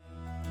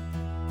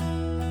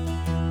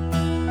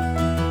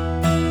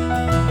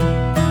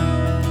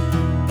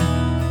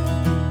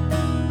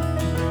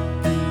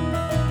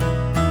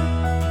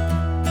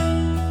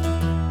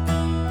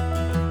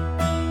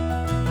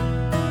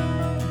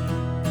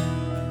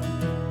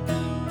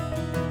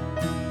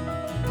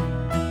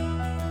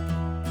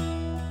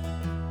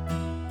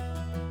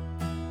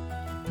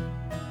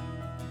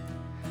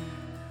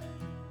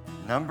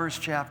Numbers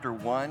chapter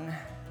 1,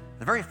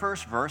 the very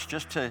first verse,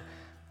 just to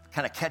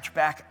kind of catch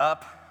back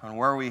up on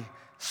where we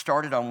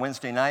started on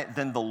Wednesday night.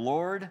 Then the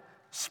Lord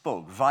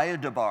spoke, via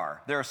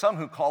debar. There are some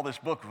who call this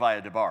book via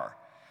debar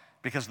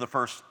because of the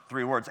first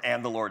three words,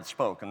 and the Lord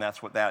spoke, and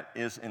that's what that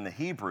is in the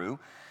Hebrew.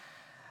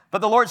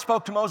 But the Lord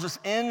spoke to Moses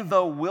in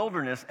the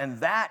wilderness, and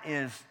that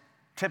is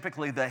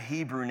typically the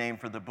Hebrew name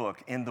for the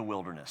book, in the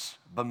wilderness,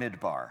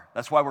 Bamidbar.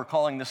 That's why we're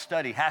calling this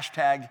study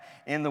hashtag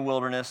in the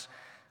wilderness,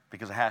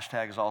 because a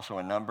hashtag is also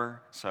a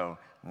number. So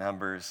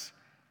numbers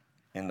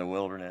in the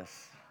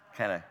wilderness,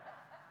 kind of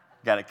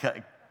got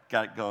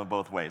it going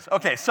both ways.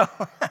 Okay, so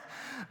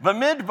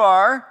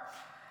Bamidbar,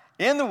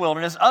 in the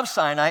wilderness of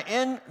Sinai,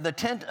 in the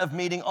tent of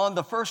meeting on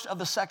the first of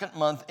the second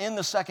month, in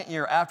the second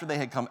year after they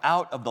had come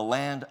out of the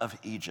land of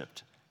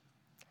Egypt,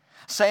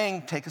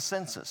 saying, take a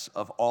census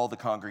of all the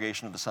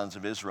congregation of the sons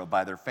of Israel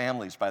by their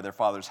families, by their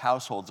fathers'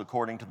 households,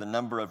 according to the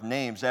number of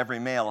names, every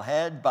male,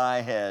 head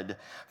by head,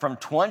 from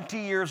 20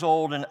 years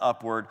old and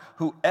upward,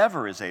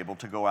 whoever is able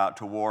to go out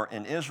to war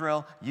in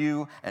Israel,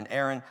 you and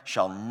Aaron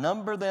shall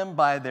number them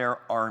by their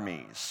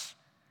armies.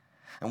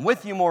 And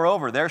with you,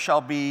 moreover, there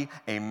shall be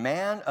a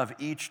man of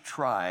each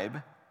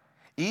tribe,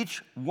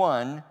 each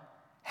one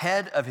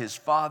head of his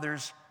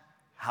father's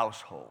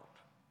household.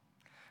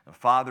 And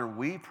Father,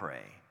 we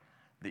pray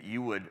that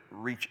you would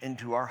reach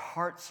into our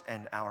hearts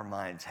and our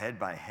minds, head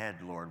by head,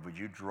 Lord. Would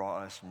you draw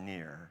us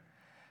near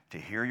to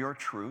hear your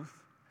truth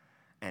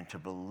and to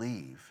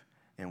believe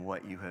in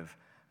what you have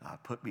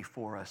put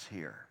before us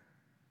here.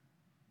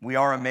 We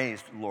are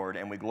amazed, Lord,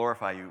 and we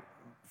glorify you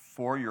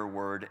for your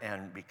word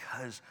and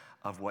because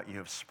of what you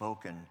have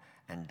spoken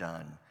and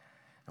done.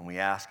 And we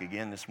ask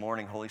again this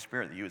morning, Holy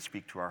Spirit, that you would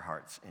speak to our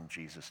hearts in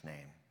Jesus'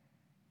 name.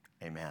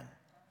 Amen.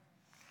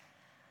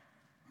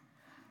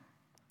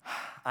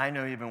 I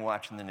know you've been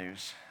watching the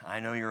news. I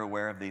know you're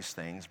aware of these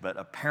things, but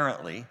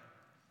apparently,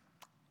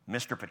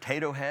 Mr.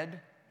 Potato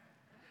Head,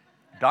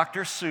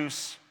 Dr.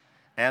 Seuss,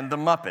 and the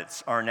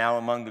Muppets are now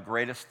among the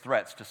greatest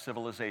threats to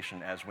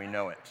civilization as we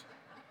know it.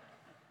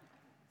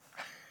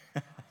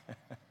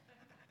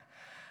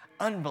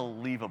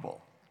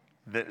 Unbelievable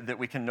that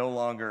we can no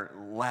longer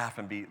laugh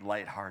and be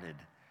lighthearted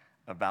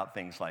about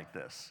things like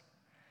this.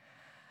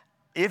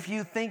 If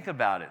you think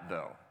about it,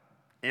 though,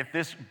 if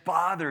this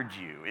bothered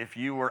you, if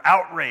you were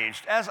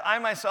outraged, as I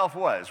myself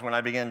was when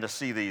I began to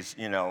see these,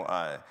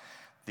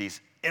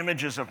 these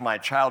images of my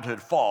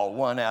childhood fall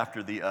one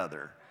after the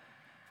other,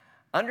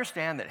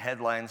 understand that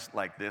headlines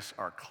like this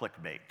are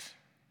clickbait.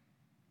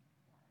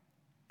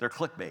 They're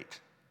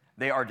clickbait.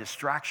 They are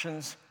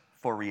distractions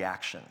for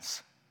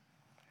reactions.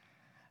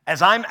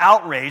 As I'm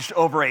outraged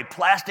over a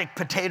plastic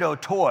potato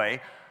toy,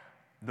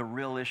 the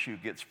real issue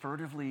gets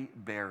furtively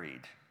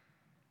buried.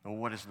 And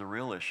what is the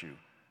real issue?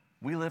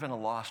 We live in a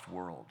lost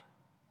world.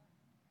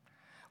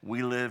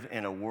 We live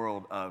in a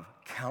world of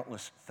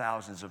countless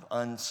thousands of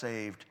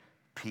unsaved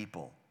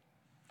people.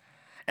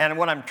 And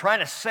what I'm trying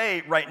to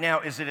say right now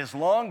is it has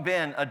long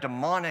been a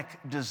demonic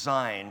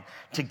design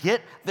to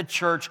get the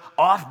church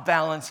off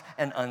balance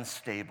and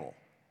unstable,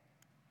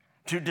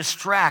 to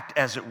distract,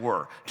 as it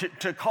were,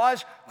 to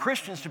cause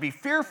Christians to be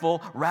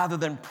fearful rather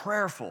than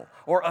prayerful,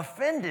 or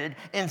offended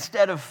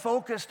instead of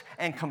focused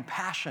and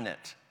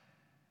compassionate.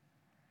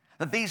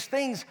 That these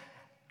things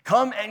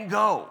come and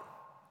go,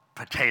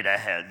 potato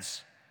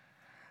heads.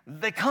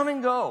 They come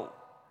and go.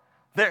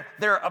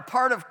 They're a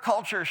part of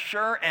culture,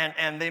 sure,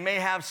 and they may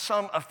have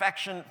some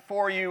affection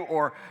for you,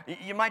 or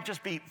you might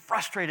just be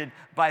frustrated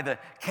by the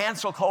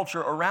cancel culture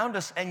around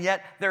us, and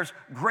yet there's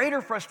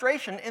greater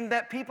frustration in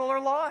that people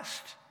are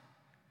lost,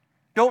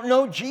 don't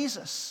know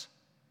Jesus.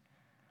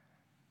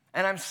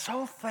 And I'm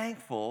so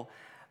thankful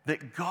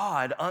that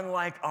God,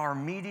 unlike our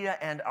media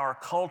and our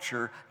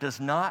culture, does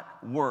not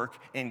work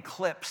in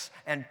clips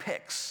and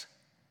pics.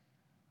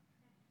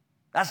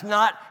 That's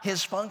not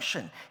his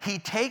function. He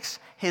takes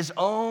his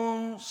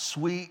own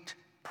sweet,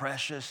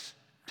 precious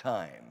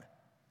time.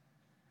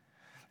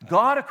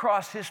 God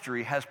across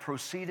history has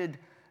proceeded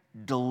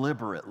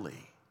deliberately,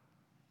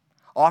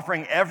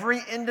 offering every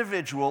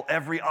individual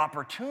every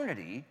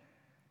opportunity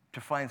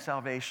to find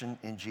salvation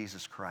in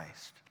Jesus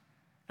Christ.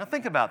 Now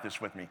think about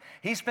this with me.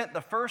 He spent the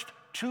first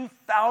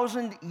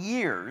 2,000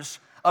 years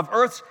of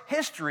Earth's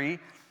history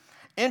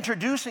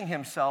introducing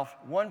himself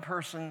one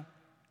person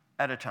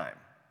at a time.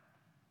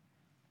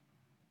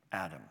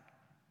 Adam,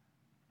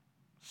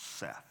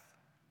 Seth,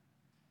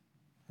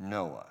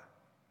 Noah,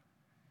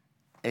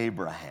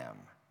 Abraham,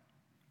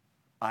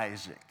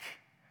 Isaac,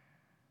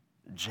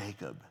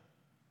 Jacob.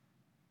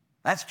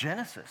 That's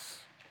Genesis.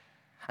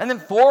 And then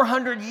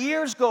 400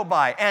 years go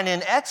by, and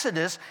in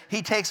Exodus,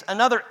 he takes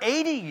another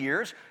 80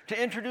 years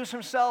to introduce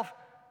himself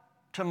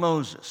to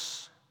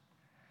Moses.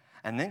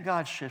 And then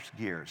God shifts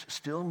gears,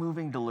 still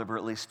moving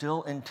deliberately,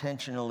 still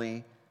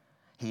intentionally.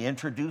 He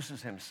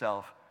introduces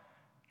himself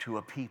to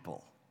a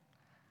people,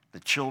 the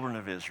children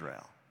of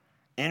Israel,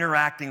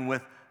 interacting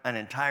with an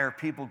entire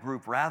people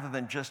group rather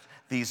than just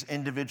these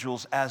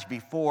individuals as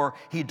before.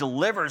 He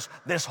delivers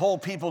this whole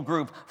people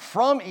group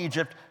from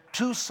Egypt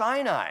to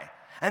Sinai.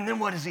 And then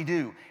what does he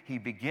do? He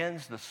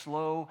begins the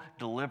slow,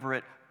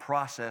 deliberate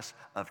process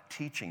of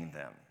teaching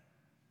them,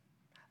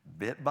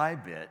 bit by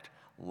bit,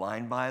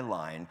 line by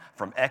line,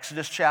 from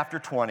Exodus chapter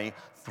 20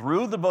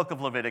 through the book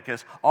of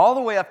Leviticus, all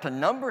the way up to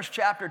Numbers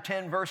chapter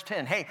 10, verse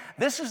 10. Hey,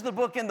 this is the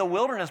book in the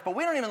wilderness, but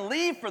we don't even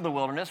leave for the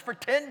wilderness for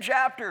 10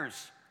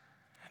 chapters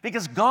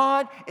because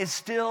God is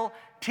still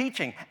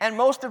teaching. And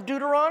most of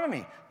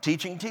Deuteronomy,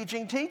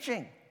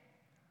 teaching.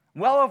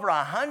 Well over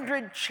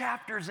 100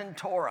 chapters in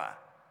Torah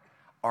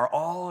are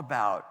all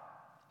about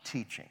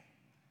teaching.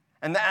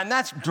 And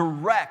that's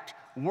direct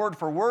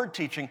word-for-word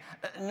teaching,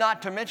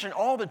 not to mention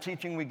all the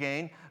teaching we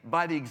gain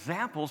by the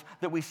examples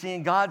that we see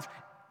in God's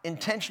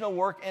intentional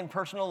work in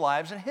personal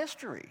lives and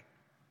history.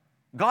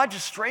 God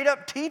just straight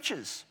up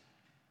teaches.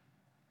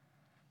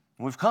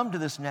 We've come to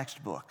this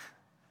next book,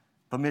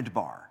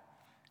 Bamidbar,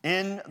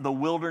 in the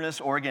wilderness,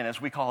 or again,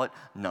 as we call it,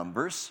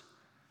 Numbers.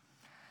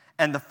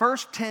 And the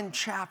first 10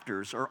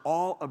 chapters are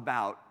all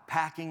about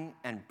packing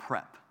and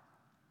prep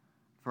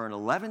for an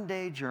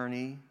 11-day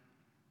journey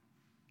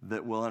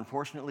that will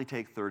unfortunately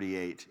take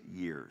 38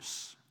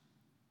 years.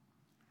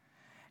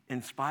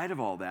 In spite of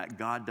all that,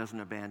 God doesn't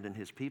abandon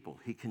his people.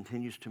 He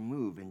continues to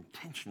move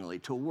intentionally,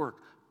 to work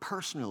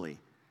personally.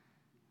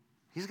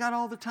 He's got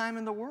all the time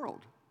in the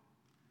world.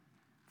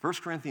 1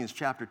 Corinthians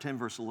chapter 10,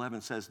 verse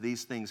 11 says,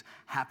 these things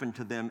happened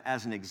to them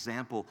as an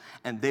example,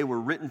 and they were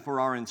written for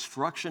our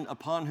instruction,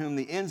 upon whom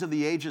the ends of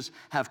the ages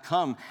have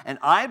come. And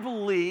I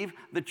believe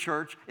the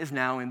church is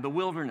now in the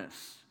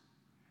wilderness.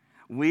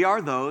 We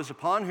are those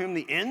upon whom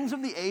the ends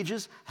of the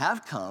ages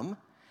have come.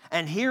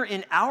 And here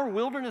in our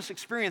wilderness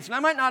experience, and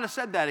I might not have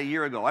said that a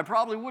year ago, I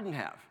probably wouldn't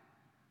have.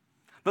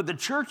 But the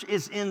church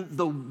is in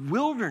the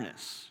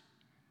wilderness.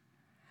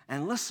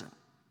 And listen,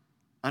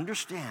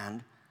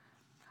 understand,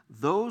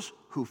 those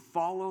who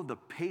follow the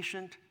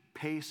patient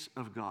pace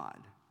of God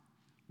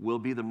will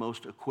be the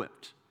most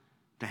equipped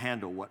to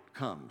handle what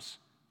comes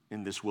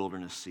in this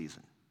wilderness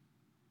season.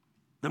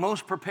 The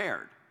most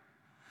prepared,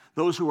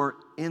 those who are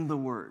in the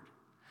Word,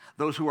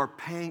 those who are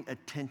paying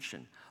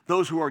attention,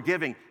 those who are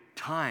giving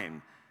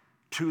time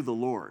to the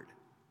Lord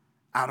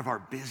out of our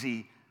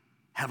busy,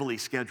 heavily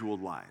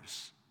scheduled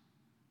lives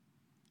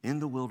in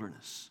the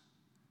wilderness.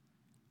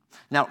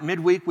 Now,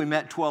 midweek we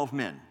met 12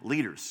 men,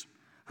 leaders,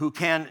 who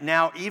can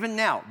now, even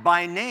now,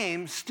 by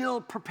name,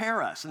 still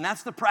prepare us. And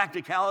that's the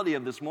practicality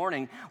of this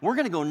morning. We're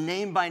going to go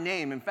name by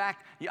name. In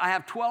fact, I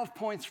have 12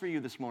 points for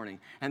you this morning,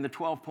 and the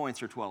 12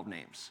 points are 12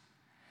 names.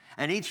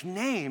 And each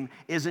name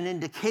is an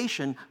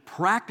indication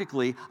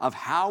practically of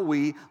how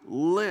we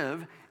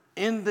live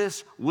in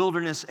this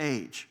wilderness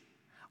age.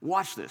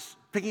 Watch this.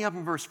 Picking up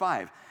in verse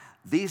 5.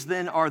 These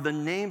then are the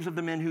names of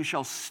the men who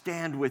shall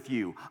stand with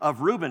you.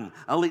 Of Reuben,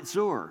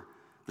 Elitzur,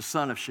 the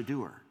son of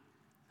Shadur.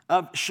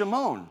 Of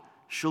Shimon,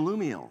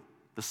 Shalumiel,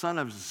 the son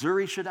of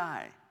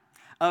Zurishaddai.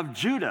 Of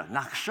Judah,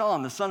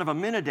 Nachshon, the son of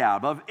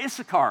Aminadab. Of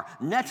Issachar,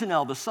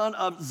 Netanel, the son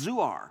of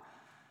Zuar.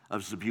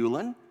 Of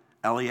Zebulun,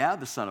 Eliab,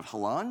 the son of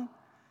Helon.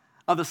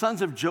 Of the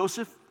sons of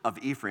Joseph, of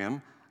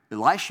Ephraim,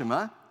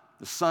 Elishama,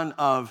 the son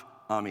of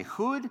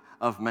Amihud.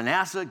 Of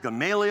Manasseh,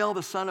 Gamaliel,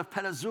 the son of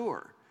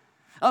Pedazur.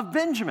 Of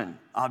Benjamin,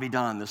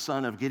 Abidan, the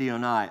son of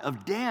Gideoni.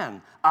 Of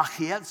Dan,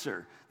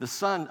 Achietzer, the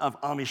son of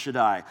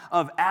Ammishaddai.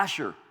 Of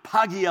Asher,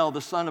 Pagiel,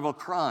 the son of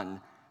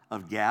Okran.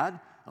 Of Gad,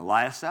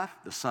 Eliasaph,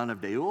 the son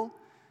of Deuel.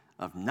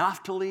 Of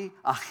Naphtali,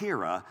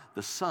 Ahira,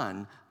 the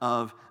son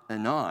of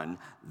Enan.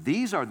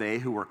 These are they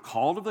who were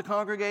called of the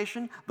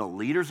congregation, the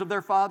leaders of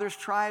their fathers'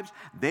 tribes.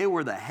 They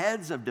were the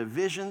heads of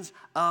divisions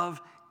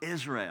of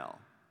Israel.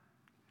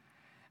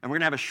 And we're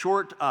going to have a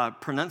short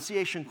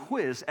pronunciation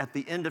quiz at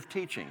the end of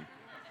teaching,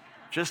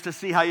 just to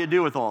see how you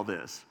do with all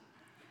this.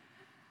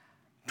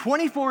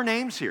 24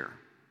 names here,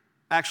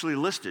 actually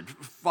listed,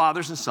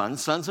 fathers and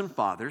sons and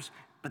fathers.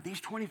 But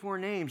these 24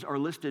 names are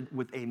listed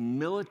with a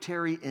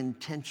military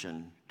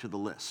intention to the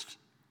list.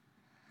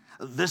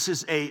 This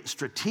is a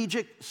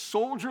strategic,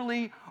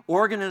 soldierly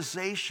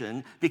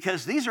organization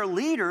because these are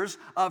leaders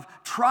of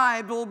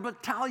tribal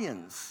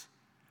battalions.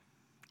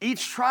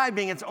 Each tribe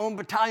being its own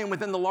battalion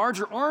within the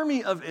larger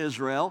army of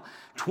Israel,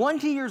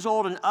 20 years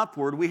old and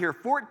upward. We hear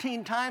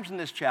 14 times in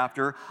this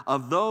chapter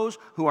of those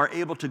who are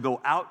able to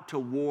go out to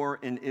war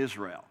in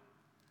Israel.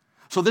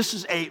 So this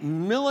is a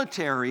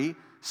military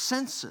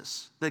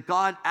census that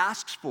God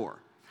asks for.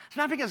 It's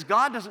not because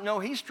God doesn't know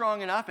he's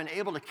strong enough and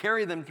able to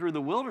carry them through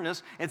the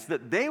wilderness. It's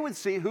that they would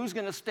see who's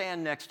going to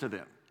stand next to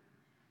them.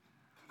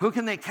 Who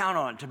can they count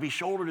on to be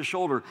shoulder to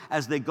shoulder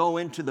as they go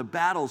into the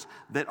battles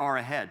that are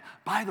ahead?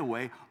 By the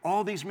way,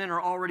 all these men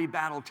are already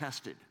battle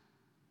tested.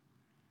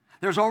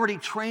 There's already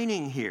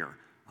training here.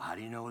 How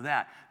do you know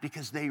that?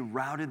 Because they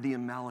routed the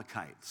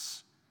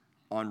Amalekites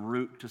en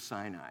route to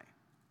Sinai.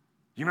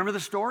 You remember the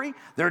story?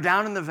 They're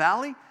down in the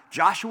valley.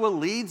 Joshua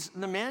leads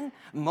the men.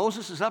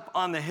 Moses is up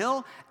on the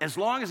hill. As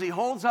long as he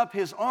holds up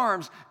his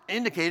arms,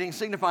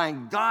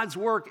 signifying God's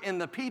work in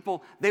the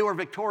people, they were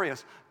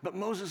victorious. But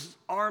Moses'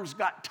 arms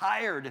got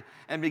tired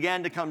and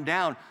began to come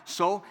down.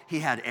 So he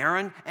had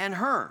Aaron and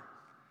Hur,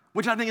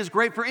 which I think is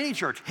great for any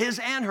church, his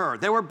and her.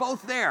 They were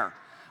both there.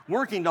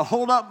 working to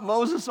hold up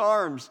Moses'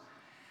 arms.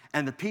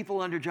 And the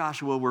people under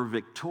Joshua were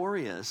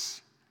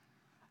victorious.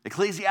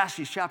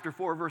 Ecclesiastes chapter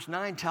 4, verse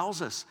 9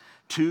 tells us,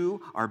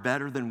 2 are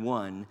better than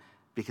 1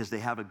 because they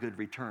have a good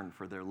return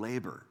for their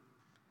labor.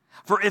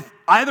 For if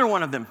either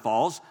one of them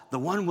falls, the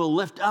one will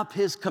lift up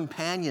his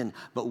companion.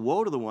 But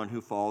woe to the one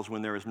who falls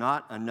when there is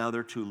not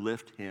another to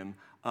lift him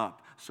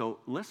up. So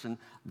listen,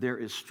 there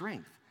is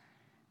strength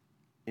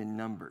in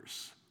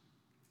numbers.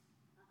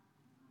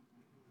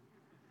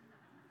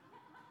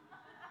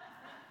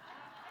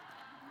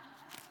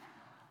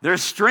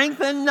 There's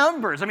strength in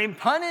numbers. I mean,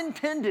 pun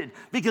intended,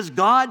 because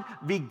God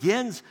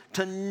begins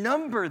to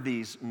number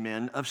these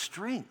men of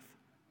strength.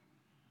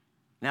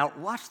 Now,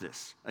 watch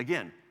this.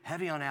 Again,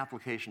 heavy on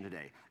application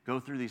today. Go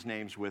through these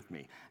names with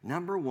me.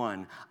 Number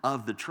 1,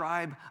 of the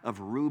tribe of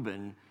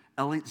Reuben,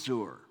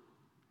 Elizur,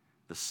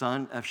 the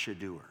son of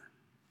Shadur.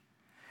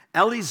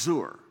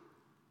 Elizur,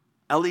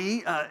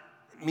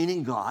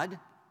 meaning God,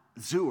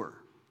 Zur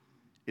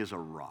is a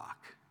rock.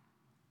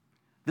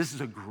 This is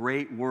a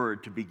great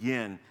word to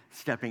begin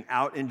stepping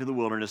out into the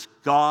wilderness.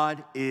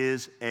 God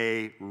is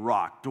a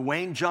rock.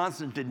 Dwayne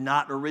Johnson did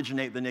not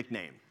originate the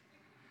nickname.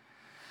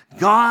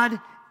 God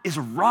is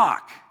a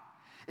rock.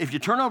 If you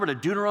turn over to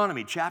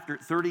Deuteronomy chapter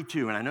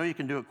 32, and I know you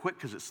can do it quick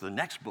because it's the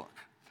next book.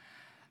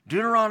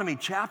 Deuteronomy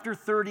chapter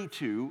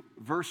 32,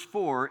 verse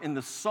 4, in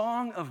the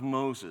Song of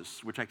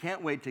Moses, which I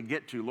can't wait to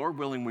get to, Lord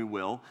willing we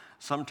will,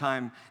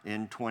 sometime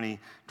in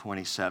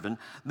 2027.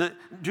 The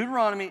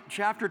Deuteronomy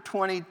chapter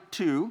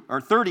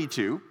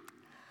 32,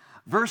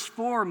 verse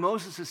 4,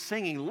 Moses is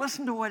singing.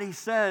 Listen to what he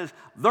says.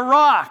 The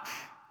rock,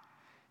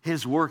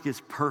 his work is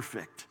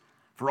perfect,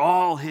 for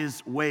all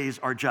his ways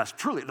are just.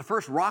 Truly, the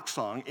first rock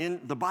song in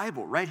the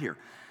Bible, right here.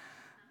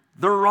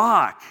 The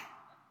rock,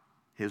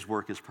 his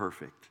work is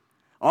perfect.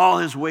 All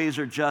his ways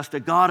are just, a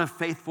God of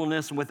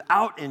faithfulness and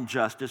without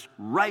injustice,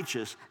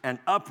 righteous and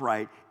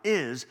upright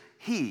is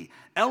he.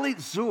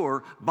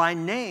 Elizur, by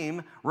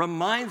name,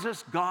 reminds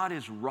us God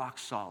is rock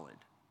solid.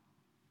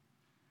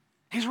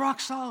 He's rock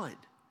solid.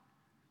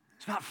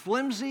 He's not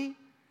flimsy.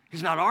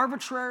 He's not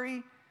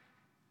arbitrary.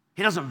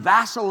 He doesn't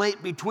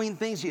vacillate between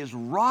things. He is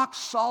rock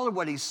solid.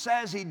 What he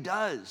says, he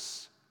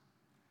does.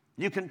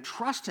 You can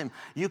trust him.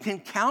 You can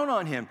count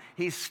on him.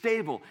 He's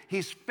stable.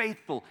 He's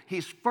faithful.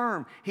 He's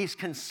firm. He's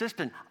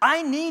consistent.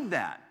 I need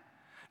that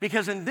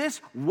because in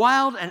this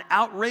wild and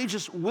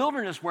outrageous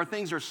wilderness where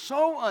things are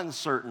so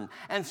uncertain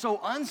and so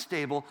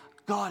unstable,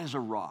 God is a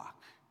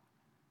rock.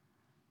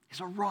 He's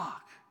a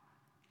rock.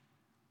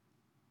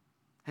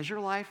 Has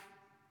your life,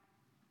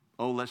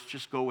 let's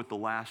just go with the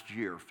last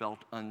year,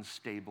 felt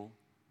unstable?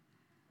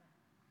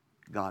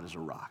 God is a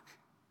rock.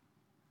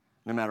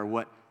 No matter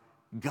what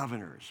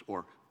governors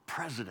or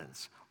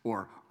presidents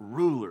or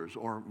rulers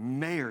or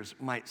mayors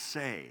might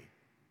say,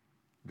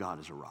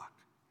 God is a rock.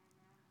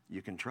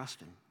 You can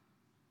trust him.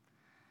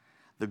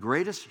 The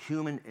greatest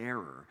human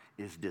error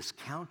is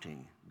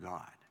discounting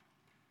God.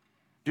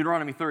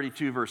 Deuteronomy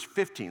 32, verse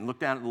 15. Look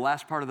down at the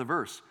last part of the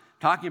verse.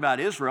 Talking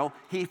about Israel,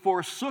 he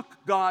forsook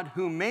God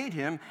who made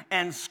him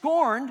and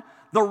scorned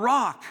the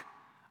rock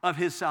of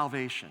his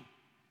salvation.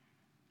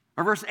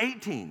 Or verse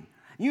 18.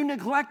 You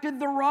neglected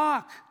the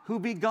rock who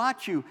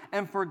begot you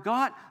and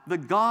forgot the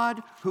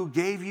God who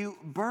gave you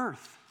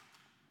birth.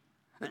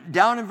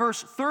 Down in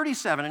verse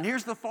 37, and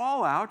here's the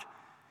fallout.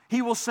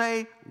 He will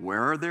say,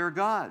 where are their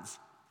gods?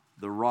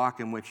 The rock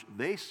in which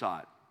they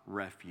sought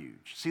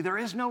refuge. See, there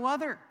is no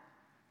other.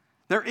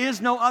 There is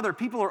no other.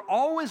 People are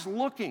always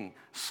looking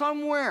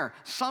somewhere,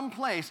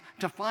 someplace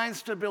to find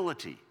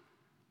stability.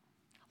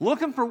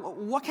 Looking for,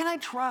 what can I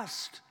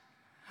trust?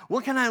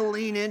 What can I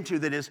lean into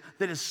that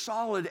is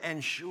solid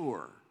and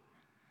sure?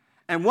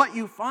 And what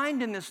you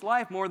find in this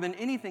life more than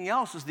anything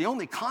else is the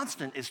only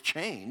constant is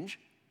change.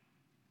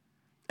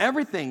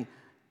 Everything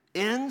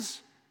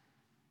ends.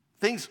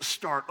 Things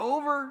start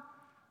over.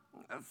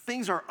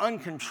 Things are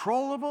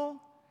uncontrollable.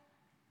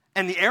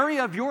 And the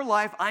area of your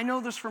life, I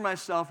know this for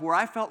myself, where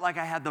I felt like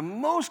I had the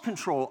most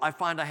control, I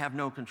find I have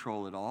no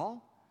control at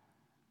all.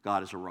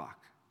 God is a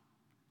rock.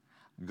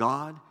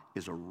 God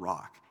is a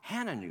rock.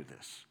 Hannah knew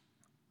this.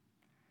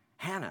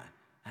 Hannah,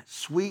 that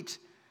sweet,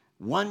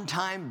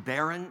 one-time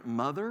barren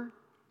mother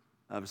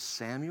of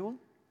Samuel.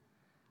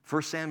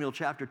 1 Samuel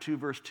chapter 2,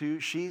 verse 2,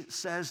 she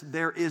says,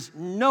 there is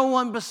no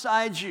one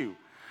besides you,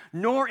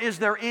 nor is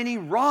there any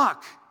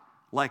rock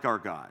like our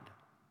God.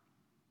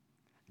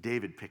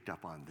 David picked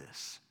up on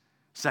this.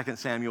 2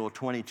 Samuel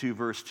 22,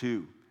 verse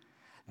 2.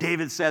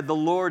 David said, the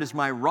Lord is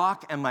my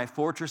rock and my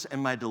fortress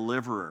and my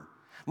deliverer.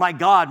 My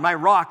God, my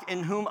rock,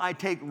 in whom I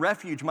take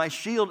refuge, my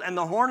shield and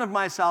the horn of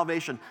my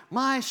salvation,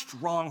 my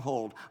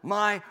stronghold,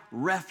 my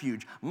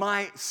refuge,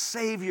 my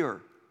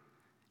Savior.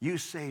 You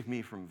save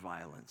me from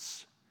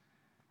violence.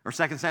 Or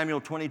 2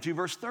 Samuel 22,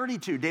 verse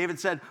 32, David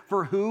said,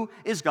 for who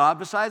is God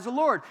besides the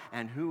Lord?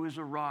 And who is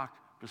a rock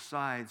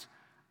besides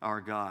our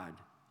God?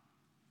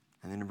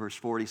 And then in verse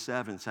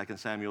 47, 2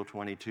 Samuel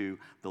 22,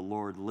 the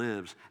Lord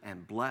lives,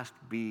 and blessed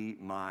be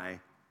my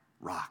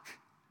rock.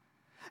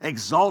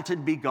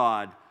 Exalted be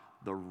God,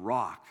 the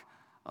rock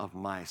of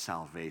my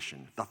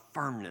salvation. The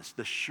firmness,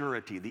 the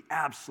surety, the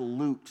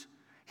absolute.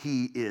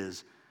 He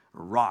is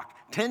a rock.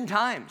 10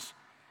 times,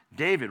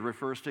 David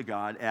refers to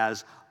God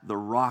as the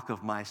rock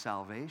of my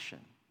salvation.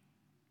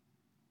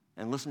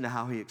 And listen to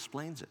how he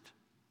explains it.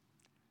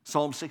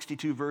 Psalm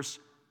 62, verse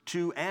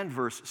 2 and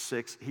verse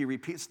 6, he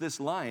repeats this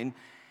line,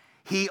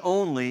 He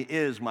only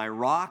is my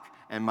rock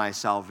and my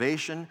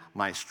salvation,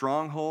 my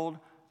stronghold.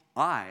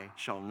 I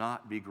shall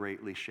not be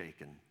greatly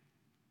shaken.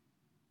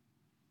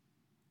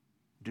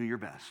 Do your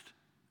best.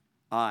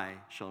 I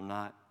shall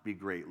not be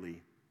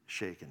greatly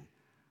shaken.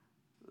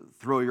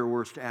 Throw your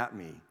worst at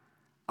me.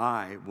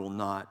 I will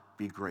not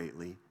be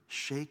greatly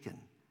shaken.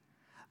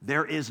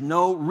 There is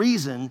no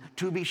reason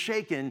to be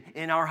shaken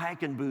in our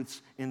hiking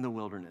boots in the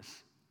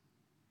wilderness.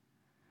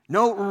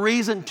 No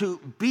reason to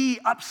be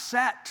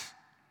upset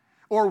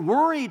or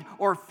worried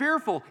or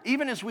fearful,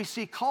 even as we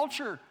see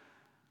culture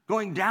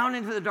going down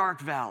into the dark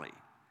valley.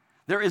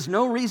 There is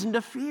no reason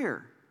to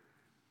fear.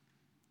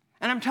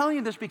 And I'm telling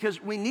you this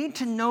because we need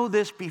to know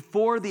this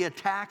before the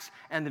attacks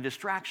and the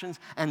distractions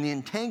and the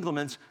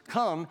entanglements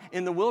come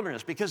in the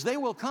wilderness, because they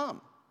will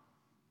come.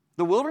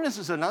 The wilderness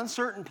is an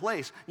uncertain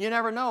place. You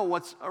never know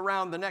what's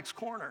around the next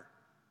corner.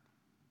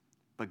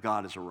 But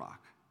God is a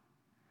rock.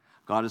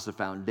 God is the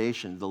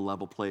foundation, the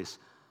level place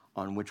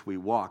on which we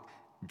walk.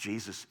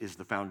 Jesus is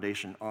the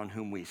foundation on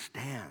whom we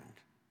stand.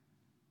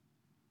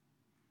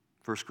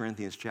 1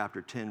 Corinthians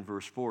chapter 10,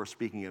 verse 4,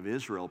 speaking of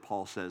Israel,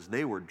 Paul says,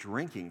 they were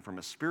drinking from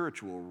a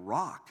spiritual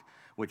rock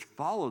which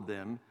followed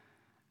them,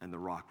 and the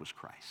rock was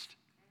Christ.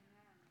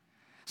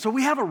 So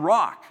we have a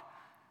rock.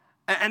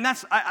 And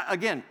that's,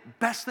 again,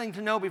 best thing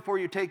to know before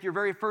you take your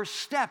very first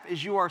step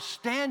is you are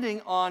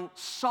standing on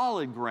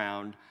solid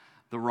ground,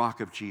 the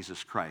rock of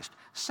Jesus Christ.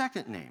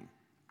 Second name,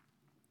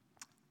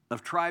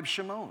 of tribe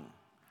Shimon.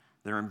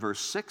 There in verse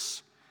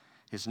 6,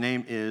 his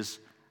name is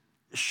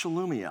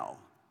Shelumiel.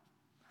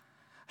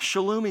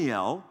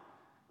 Shelumiel,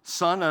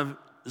 son of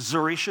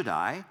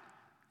Zurishaddai,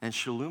 and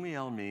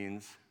Shelumiel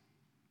means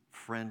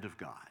friend of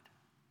God.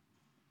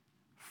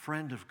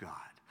 Friend of God.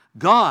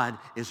 God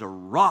is a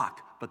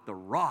rock, but the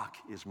rock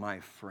is my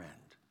friend.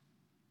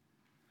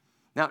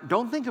 Now,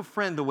 don't think of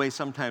friend the way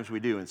sometimes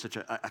we do, in such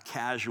a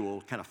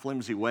casual, kind of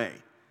flimsy way.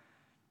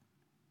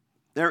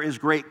 There is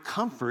great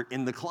comfort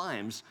in the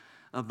climbs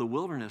of the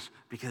wilderness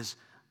because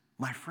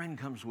my friend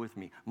comes with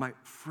me. My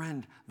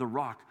friend, the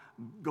rock,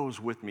 goes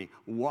with me,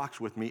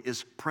 walks with me,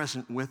 is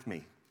present with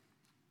me.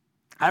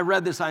 I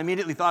read this, I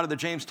immediately thought of the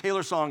James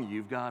Taylor song,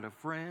 You've Got a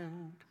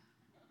Friend.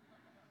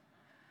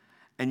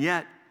 And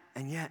yet,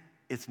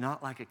 it's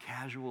not like a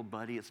casual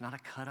buddy. It's not a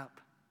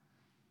cut-up.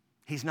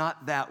 He's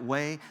not that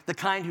way. The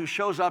kind who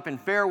shows up in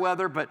fair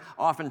weather, but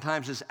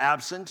oftentimes is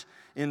absent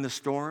in the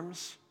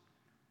storms.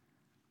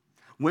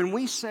 When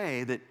we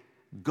say that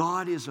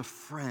God is a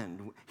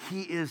friend,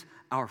 He is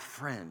our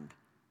friend,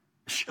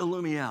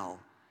 Shelumiel,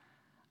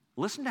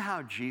 listen to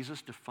how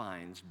Jesus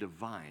defines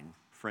divine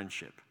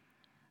friendship.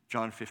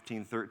 John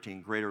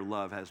 15:13, greater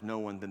love has no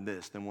one than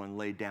this, than one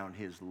laid down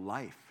his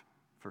life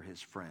for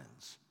his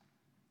friends.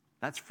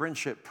 That's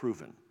friendship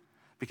proven,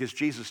 because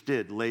Jesus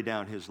did lay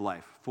down his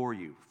life for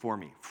you, for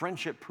me.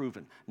 Friendship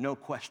proven, no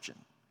question.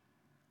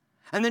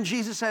 And then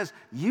Jesus says,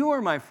 you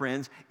are my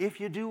friends if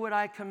you do what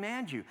I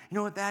command you. You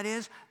know what that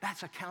is?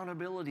 That's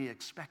accountability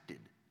expected.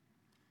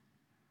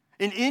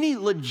 In any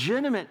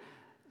legitimate,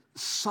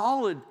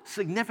 solid,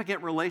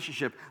 significant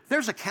relationship,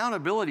 there's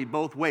accountability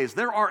both ways.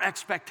 There are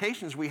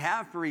expectations we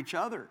have for each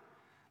other,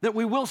 that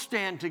we will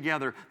stand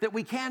together, that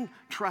we can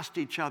trust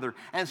each other.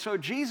 And so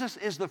Jesus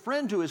is the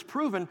friend who is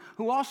proven,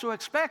 who also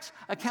expects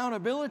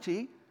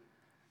accountability.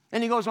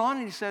 And he goes on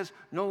and he says,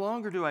 no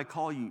longer do I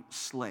call you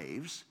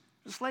slaves.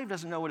 The slave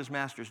doesn't know what his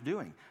master's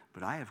doing,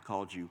 but I have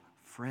called you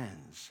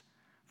friends.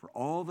 For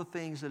all the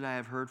things that I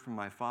have heard from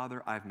my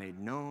Father, I've made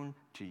known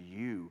to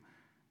you.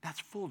 That's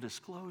full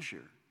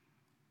disclosure.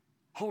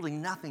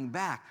 Holding nothing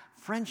back.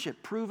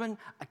 Friendship proven,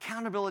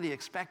 accountability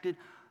expected,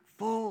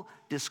 full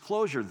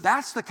disclosure.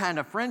 That's the kind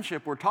of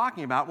friendship we're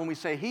talking about when we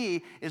say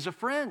he is a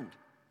friend.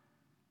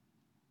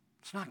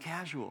 It's not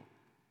casual.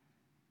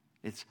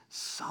 It's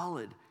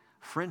solid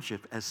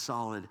friendship, as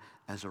solid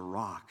as a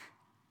rock.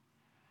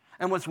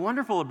 And what's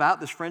wonderful about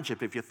this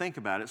friendship, if you think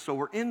about it, so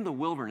we're in the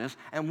wilderness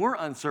and we're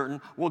uncertain.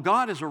 Well,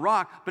 God is a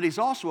rock, but he's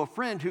also a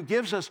friend who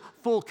gives us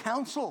full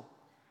counsel.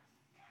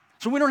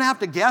 So we don't have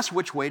to guess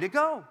which way to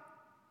go.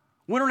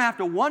 We don't have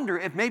to wonder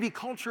if maybe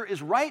culture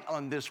is right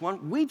on this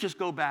one. We just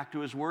go back to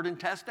his word and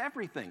test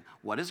everything.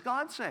 What does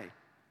God say?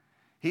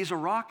 He's a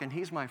rock and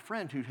he's my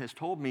friend who has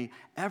told me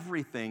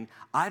everything.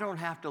 I don't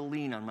have to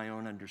lean on my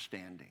own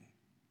understanding.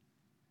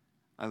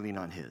 I lean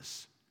on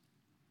his.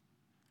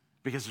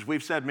 Because as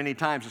we've said many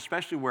times,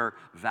 especially where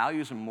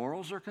values and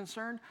morals are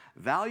concerned,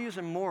 values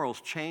and morals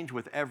change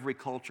with every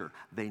culture.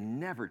 They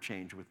never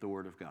change with the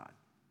Word of God.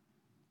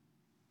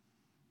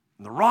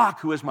 And the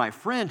rock, who is my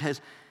friend,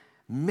 has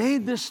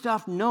made this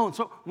stuff known.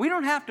 So we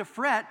don't have to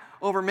fret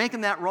over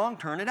making that wrong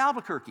turn at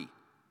Albuquerque.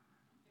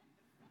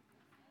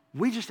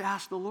 We just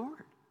ask the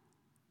Lord,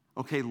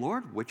 okay,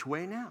 Lord, which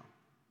way now?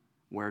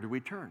 Where do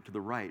we turn? To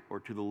the right or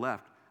to the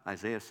left?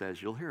 Isaiah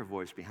says, you'll hear a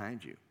voice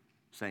behind you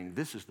saying,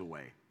 this is the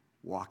way,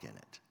 walk in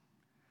it.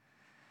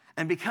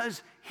 And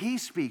because he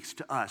speaks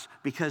to us,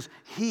 because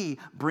he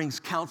brings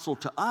counsel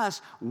to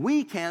us,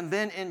 we can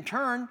then in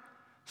turn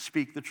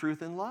speak the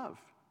truth in love.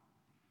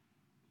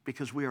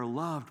 Because we are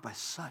loved by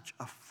such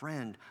a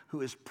friend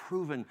who is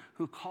proven,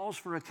 who calls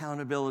for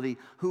accountability,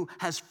 who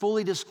has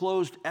fully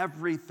disclosed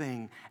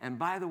everything. And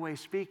by the way,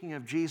 speaking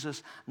of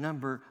Jesus,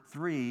 number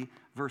 3,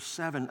 verse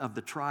 7 of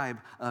the tribe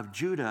of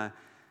Judah,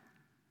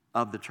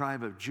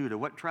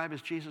 What tribe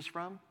is Jesus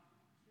from?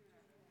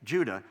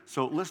 Judah.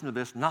 So listen to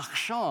this.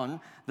 Nachshon,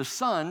 the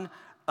son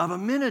of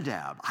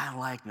Amminadab. I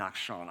like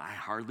Nachshon. I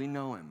hardly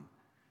know him.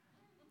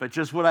 But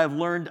just what I've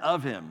learned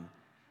of him.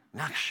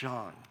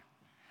 Nachshon.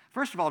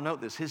 First of all,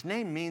 note this. His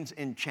name means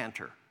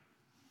enchanter.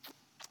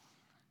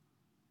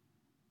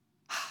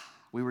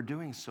 We were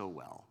doing so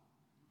well.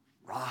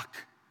 Rock,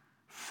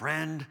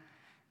 friend,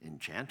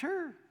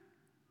 enchanter.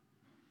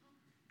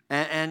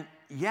 And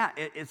yeah,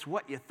 it's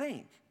what you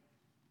think.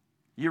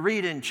 You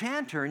read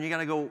enchanter and you got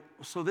to go,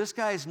 so this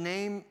guy's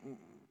name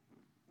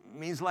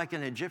means like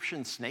an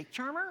Egyptian snake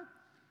charmer?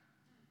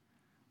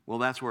 Well,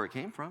 that's where it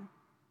came from.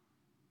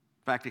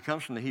 In fact, it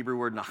comes from the Hebrew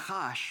word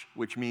nachash,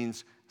 which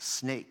means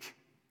snake.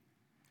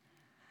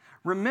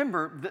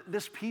 Remember,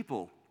 this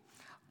people,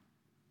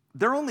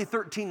 they're only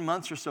 13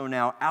 months or so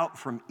now out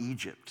from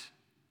Egypt.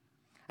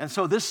 And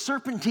so this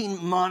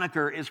serpentine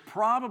moniker is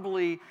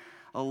probably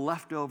a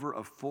leftover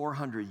of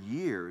 400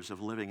 years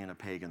of living in a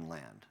pagan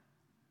land.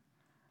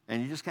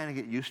 And you just kind of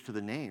get used to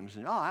the names.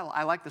 And,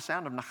 I like the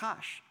sound of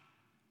Nachash.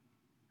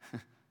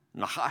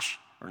 Nachash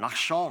or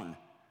Nachshon,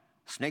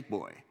 snake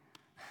boy,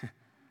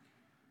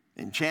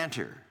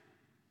 enchanter.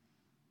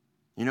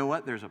 You know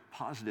what? There's a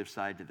positive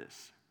side to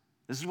this.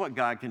 This is what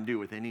God can do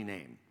with any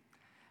name.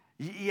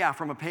 Yeah,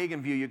 from a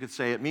pagan view, you could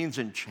say it means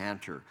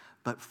enchanter.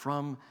 But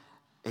from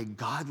a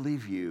godly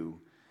view,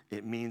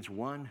 it means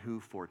one who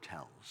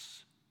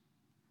foretells.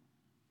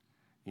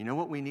 You know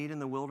what we need in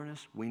the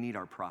wilderness? We need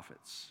our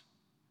prophets.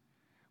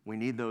 We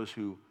need those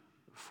who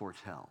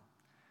foretell.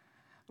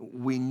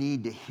 We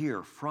need to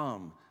hear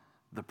from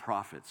the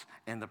prophets.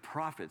 And the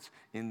prophets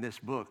in this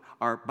book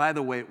are, by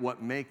the way,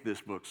 what make this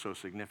book so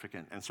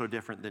significant and so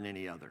different than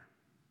any other.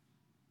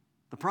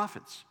 The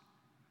prophets.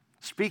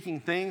 Speaking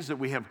things that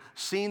we have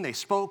seen, they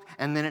spoke,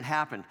 and then it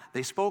happened.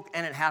 They spoke,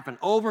 and it happened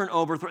over and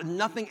over.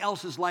 Nothing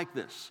else is like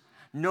this.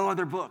 No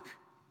other book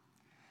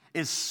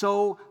is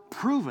so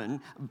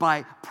proven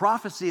by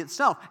prophecy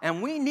itself.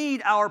 And we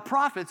need our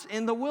prophets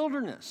in the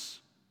wilderness.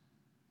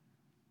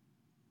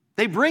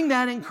 They bring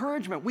that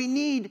encouragement. We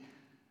need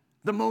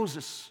the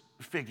Moses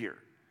figure,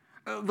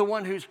 the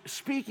one who's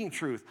speaking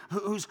truth,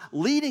 who's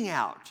leading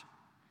out.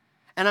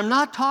 And I'm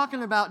not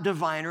talking about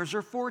diviners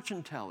or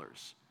fortune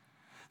tellers.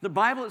 The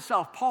Bible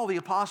itself, Paul the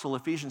apostle,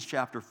 Ephesians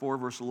chapter 4,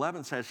 verse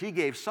 11 says, he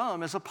gave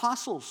some as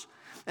apostles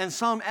and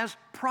some as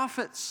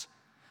prophets,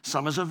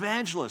 some as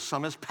evangelists,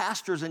 some as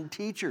pastors and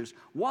teachers.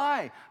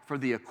 Why? For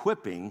the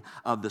equipping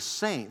of the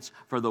saints,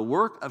 for the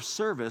work of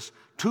service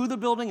to the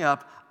building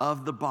up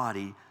of the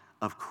body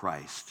of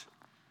Christ.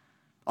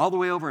 All the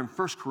way over in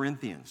 1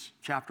 Corinthians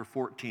chapter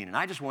 14. And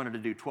I just wanted to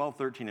do 12,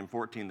 13, and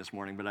 14 this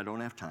morning, but I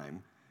don't have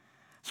time.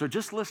 So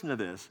just listen to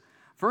this.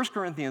 1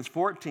 Corinthians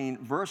 14,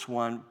 verse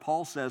 1,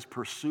 Paul says,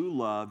 pursue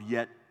love,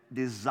 yet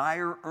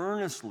desire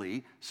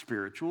earnestly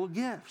spiritual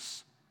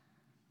gifts.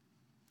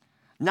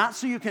 Not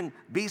so you can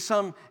be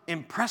some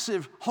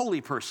impressive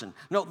holy person.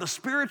 No, the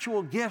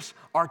spiritual gifts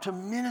are to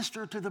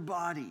minister to the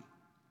body.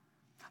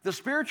 The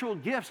spiritual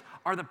gifts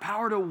are the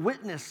power to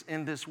witness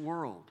in this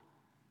world.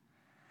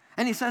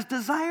 And he says,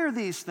 desire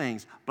these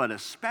things, but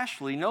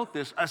especially, note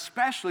this,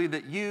 especially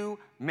that you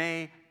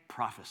may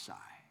prophesy.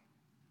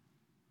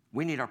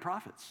 We need our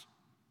prophets.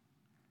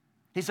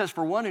 He says,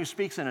 for one who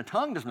speaks in a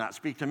tongue does not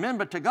speak to men,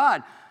 but to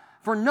God.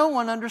 For no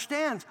one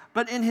understands,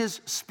 but in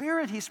his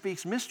spirit he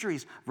speaks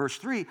mysteries. Verse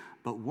 3,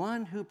 but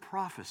one who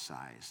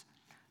prophesies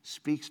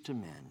speaks to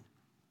men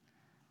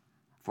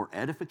for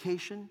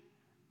edification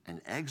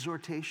and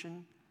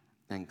exhortation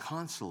and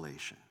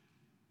consolation.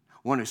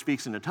 One who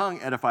speaks in a tongue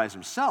edifies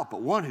himself,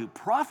 but one who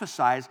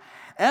prophesies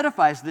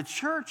edifies the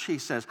church, he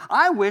says.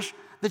 I wish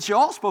that you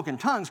all spoke in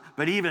tongues,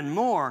 but even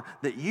more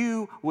that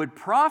you would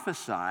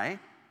prophesy.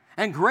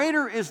 And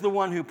greater is the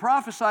one who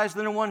prophesies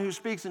than the one who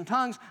speaks in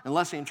tongues,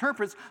 unless he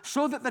interprets,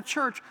 so that the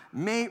church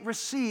may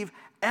receive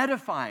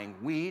edifying.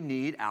 We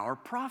need our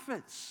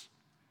prophets.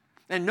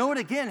 And note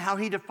again how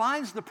he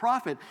defines the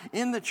prophet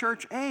in the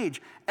church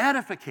age.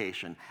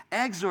 Edification,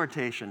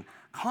 exhortation,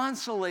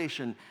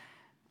 consolation,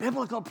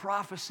 biblical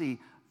prophecy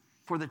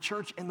for the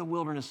church in the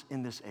wilderness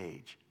in this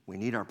age. We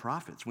need our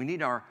prophets. We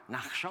need our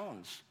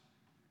nachshons,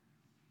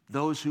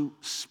 those who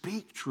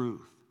speak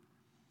truth.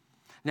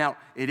 Now,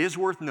 it is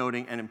worth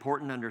noting and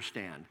important to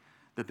understand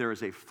that there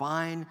is a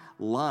fine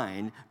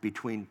line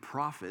between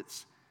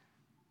prophets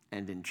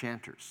and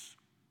enchanters.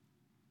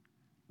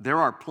 There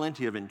are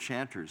plenty of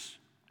enchanters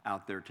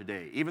out there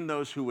today, even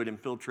those who would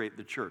infiltrate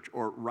the church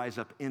or rise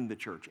up in the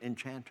church,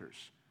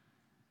 enchanters.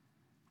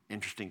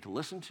 Interesting to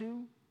listen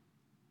to,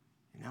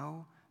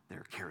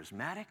 They're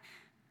charismatic.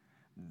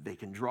 They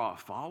can draw a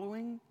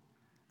following.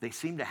 They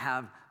seem to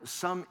have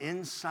some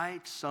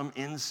insight, some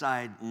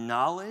inside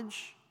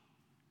knowledge.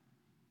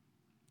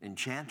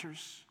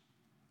 Enchanters.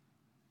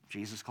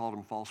 Jesus called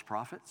them false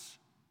prophets.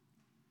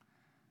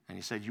 And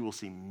he said, you will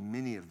see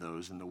many of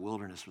those in the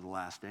wilderness of the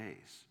last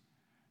days.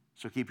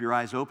 So keep your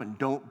eyes open.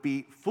 Don't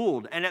be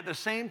fooled. And at the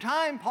same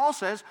time, Paul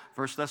says,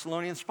 1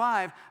 Thessalonians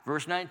 5,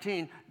 verse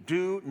 19,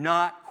 do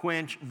not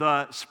quench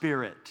the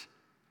Spirit.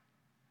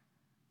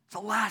 It's the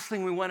last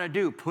thing we want to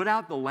do. Put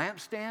out the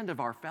lampstand of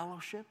our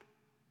fellowship.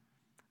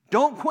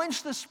 Don't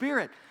quench the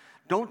Spirit.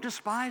 Don't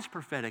despise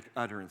prophetic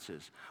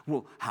utterances.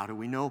 Well, how do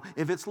we know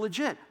if it's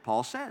legit?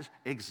 Paul says,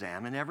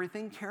 examine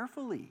everything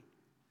carefully.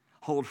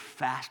 Hold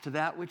fast to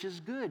that which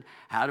is good.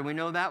 How do we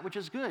know that which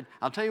is good?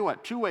 I'll tell you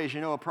what, 2 ways you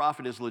know a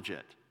prophet is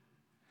legit.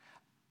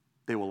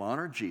 They will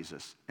honor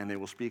Jesus, and they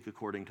will speak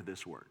according to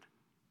this word.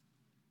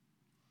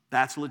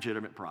 That's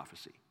legitimate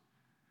prophecy.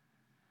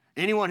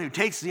 Anyone who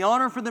takes the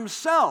honor for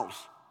themselves,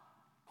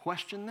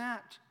 question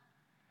that.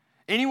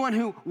 Anyone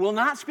who will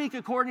not speak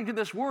according to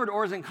this word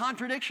or is in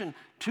contradiction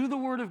to the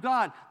word of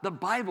God, the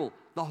Bible,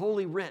 the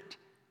Holy Writ,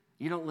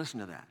 you don't listen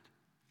to that.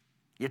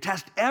 You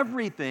test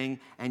everything,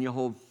 and you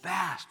hold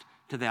fast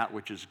to that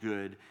which is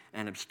good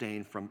and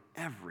abstain from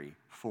every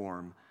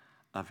form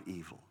of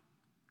evil.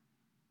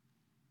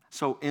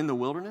 So in the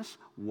wilderness,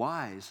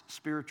 wise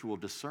spiritual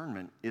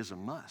discernment is a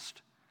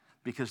must,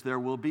 because there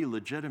will be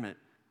legitimate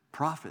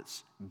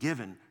prophets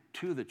given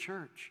to the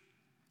church,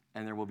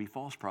 and there will be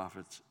false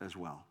prophets as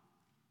well.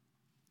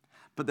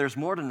 But there's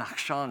more to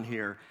Nachshon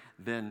here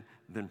than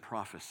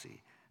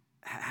prophecy.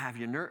 Have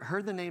you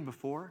heard the name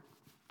before?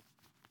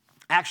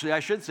 Actually, I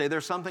should say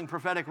there's something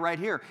prophetic right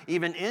here,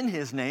 even in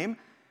his name.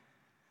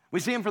 We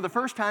see him for the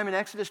first time in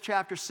Exodus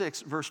chapter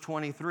 6, verse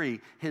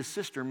 23. His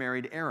sister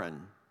married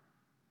Aaron.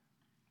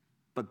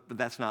 But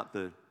that's not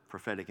the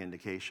prophetic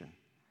indication.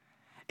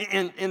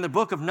 In the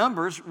book of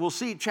Numbers, we'll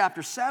see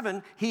chapter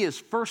 7, he is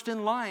first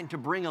in line to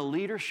bring a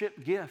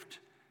leadership gift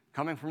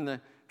coming from the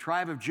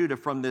tribe of Judah,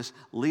 from this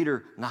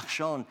leader,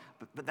 Nachshon.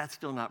 But that's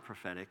still not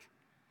prophetic.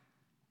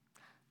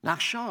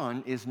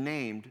 Nachshon is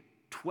named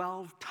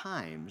 12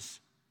 times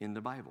in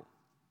the Bible.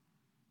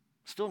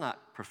 Still not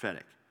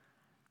prophetic.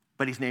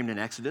 But he's named in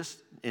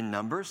Exodus, in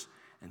Numbers,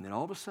 and then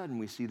all of a sudden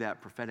we see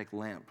that prophetic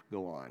lamp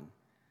go on,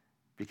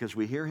 because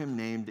we hear him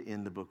named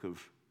in the book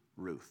of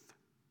Ruth.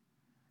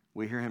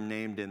 We hear him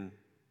named in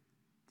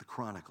the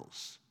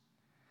Chronicles.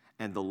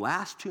 And the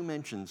last 2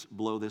 mentions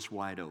blow this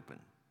wide open.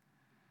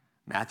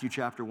 Matthew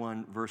chapter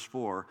 1, verse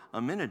 4,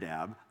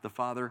 Aminadab, the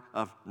father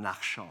of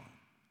Nachshon,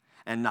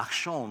 and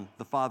Nachshon,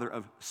 the father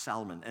of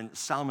Salmon, and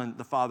Salmon,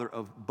 the father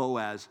of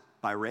Boaz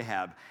by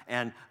Rahab,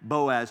 and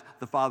Boaz,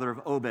 the father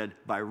of Obed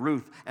by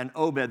Ruth, and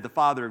Obed, the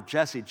father of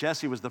Jesse.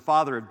 Jesse was the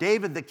father of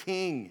David the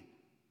king.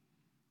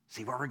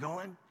 See where we're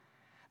going?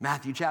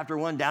 Matthew chapter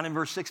 1, down in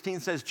verse 16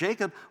 says,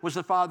 Jacob was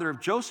the father of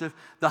Joseph,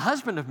 the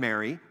husband of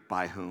Mary,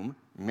 by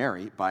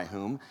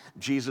whom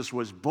Jesus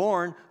was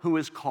born, who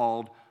is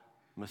called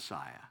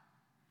Messiah.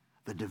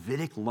 The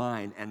Davidic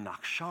line, and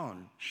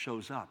Nachshon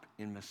shows up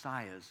in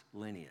Messiah's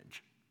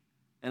lineage.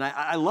 And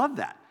I love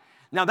that.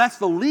 Now, that's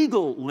the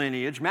legal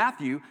lineage.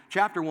 Matthew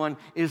chapter 1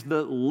 is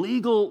the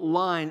legal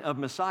line of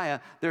Messiah.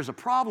 There's a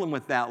problem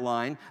with that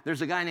line.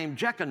 There's a guy named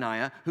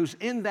Jeconiah who's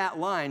in that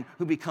line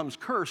who becomes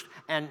cursed,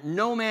 and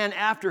no man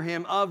after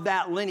him of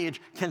that lineage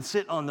can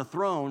sit on the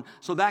throne.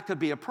 So that could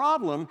be a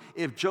problem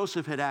if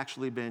Joseph had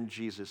actually been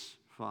Jesus'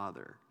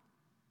 father.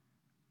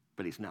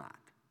 But he's not,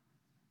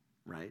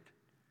 right?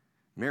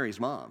 Mary's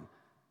mom,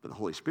 but the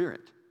Holy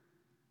Spirit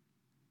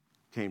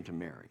came to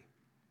Mary.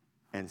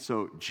 And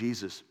so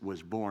Jesus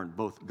was born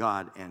both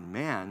God and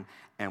man,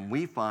 and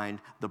we find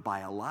the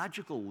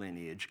biological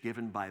lineage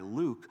given by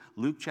Luke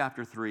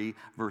chapter 3,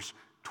 verse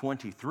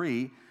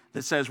 23,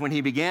 that says, when he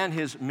began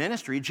his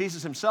ministry,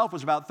 Jesus himself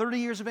was about 30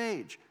 years of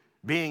age,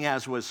 being,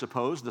 as was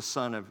supposed, the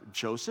son of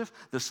Joseph,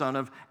 the son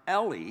of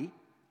Eli.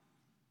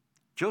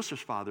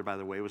 Joseph's father, by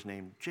the way, was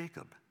named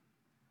Jacob.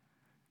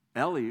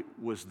 Eli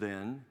was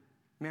then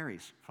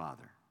Mary's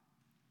father.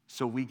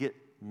 So we get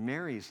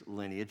Mary's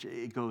lineage.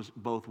 It goes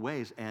both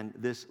ways, and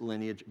this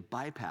lineage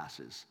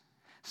bypasses.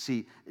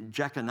 See,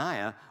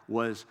 Jeconiah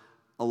was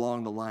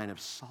along the line of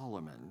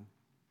Solomon,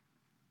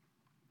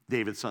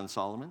 David's son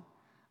Solomon,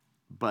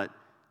 but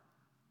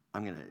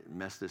I'm going to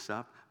mess this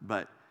up,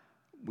 but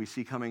we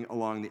see coming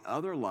along the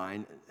other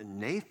line,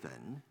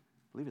 Nathan,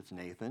 I believe it's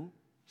Nathan.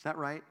 Is that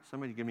right?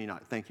 Somebody give me a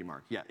nod. Thank you,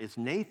 Mark. Yeah, it's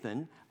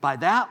Nathan. By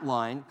that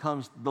line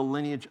comes the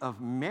lineage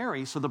of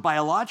Mary. So the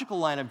biological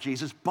line of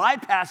Jesus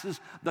bypasses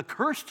the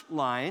cursed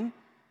line,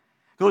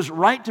 goes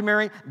right to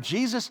Mary.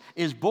 Jesus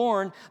is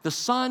born, the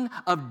son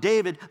of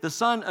David, the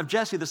son of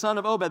Jesse, the son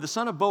of Obed, the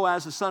son of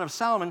Boaz, the son of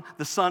Salmon,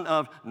 the son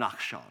of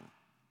Nachshon.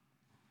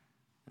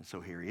 And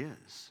so here he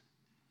is.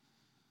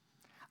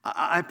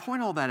 I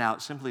point all that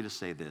out simply to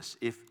say this.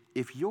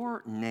 If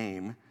your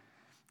name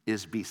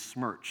is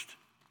besmirched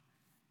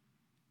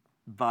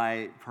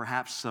by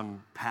perhaps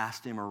some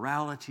past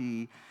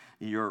immorality,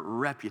 your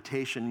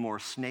reputation more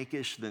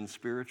snakish than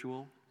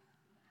spiritual,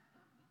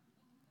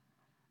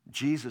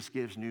 Jesus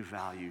gives new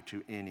value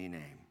to any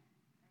name.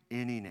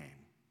 Any name.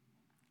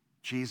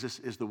 Jesus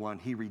is the one.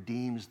 He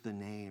redeems the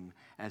name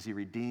as he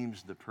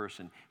redeems the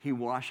person. He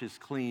washes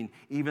clean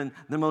even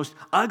the most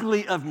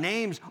ugly of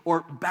names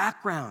or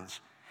backgrounds.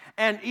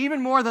 And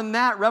even more than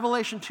that,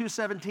 Revelation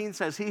 2:17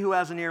 says, he who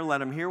has an ear,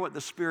 let him hear what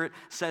the Spirit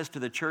says to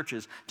the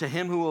churches. To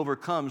him who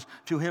overcomes,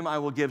 to him I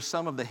will give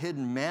some of the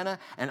hidden manna,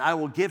 and I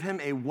will give him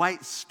a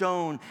white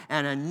stone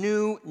and a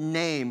new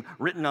name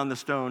written on the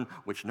stone,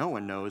 which no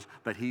one knows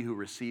but he who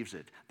receives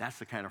it. That's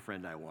the kind of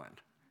friend I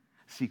want.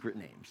 Secret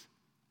names.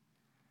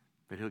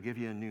 But he'll give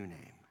you a new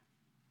name.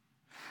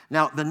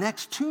 Now, the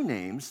next two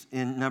names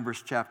in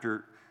Numbers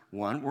chapter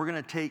 1, we're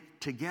going to take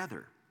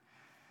together.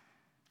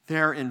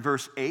 They're in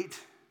verse 8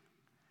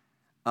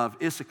 of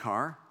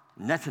Issachar,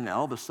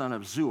 Netanel, the son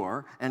of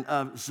Zuar, and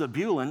of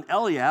Zebulun,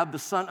 Eliab, the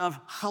son of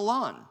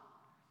Helon.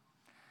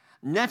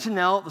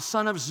 Netanel, the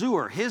son of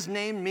Zuar, his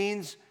name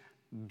means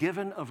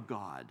given of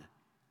God.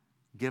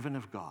 Given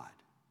of God.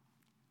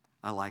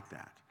 I like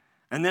that.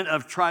 And then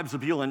of tribe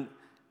Zebulun,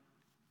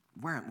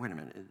 wait a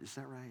minute, is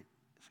that right?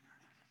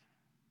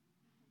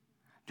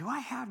 Do I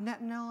have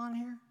Netanel on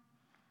here?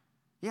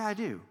 Yeah, I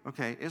do.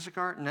 Okay,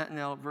 Issachar,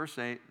 Netanel, verse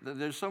 8.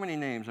 There's so many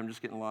names, I'm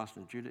just getting lost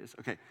in Judah.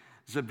 Okay,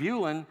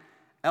 Zebulun,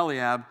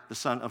 Eliab, the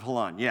son of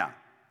Helon. Yeah.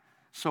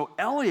 So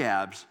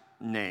Eliab's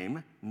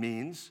name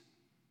means,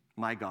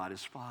 my God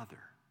is Father.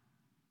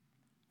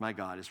 My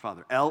God is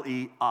Father.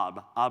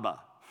 El-E-Ab, Abba,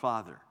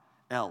 Father.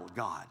 El,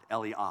 God,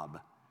 Eliab.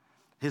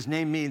 His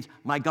name means,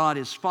 my God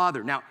is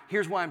Father. Now,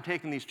 here's why I'm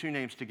taking these two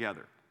names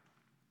together.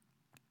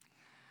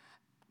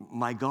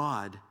 My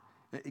God,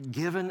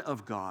 given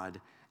of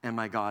God, and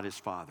my God is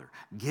Father.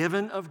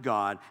 Given of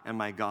God, and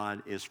my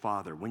God is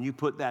Father. When you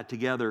put that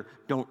together,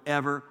 don't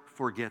ever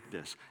forget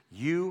this.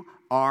 You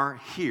are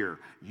here.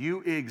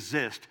 You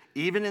exist,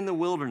 even in the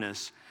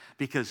wilderness,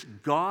 because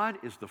God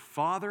is the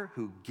Father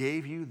who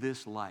gave you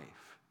this life.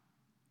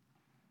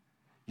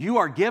 You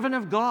are given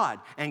of God,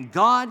 and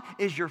God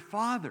is your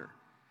Father.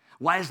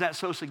 Why is that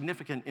so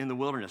significant in the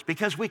wilderness?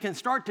 Because we can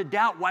start to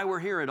doubt why we're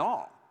here at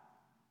all.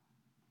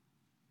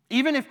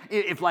 Even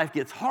if life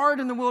gets hard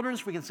in the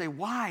wilderness, we can say,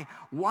 why?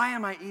 Why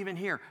am I even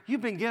here?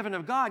 You've been given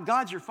of God.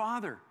 God's your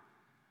Father.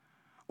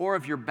 Or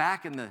if you're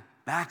back in the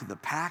back of the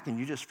pack and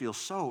you just feel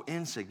so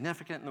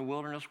insignificant in the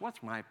wilderness,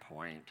 what's my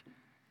point?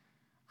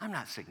 I'm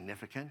not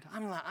significant.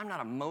 I'm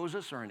not a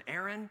Moses or an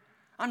Aaron.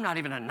 I'm not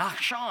even a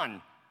Nachshon.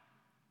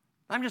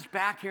 I'm just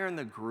back here in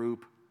the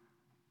group.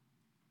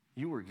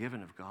 You were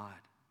given of God.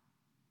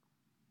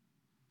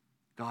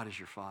 God is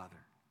your Father.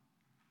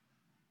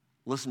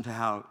 Listen to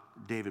how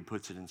David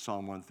puts it in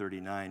Psalm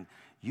 139.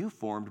 You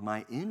formed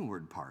my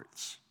inward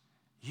parts.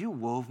 You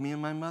wove me in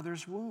my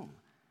mother's womb.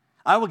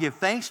 I will give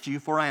thanks to you,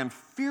 for I am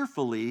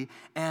fearfully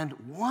and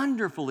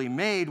wonderfully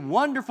made.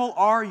 Wonderful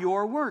are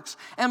your works,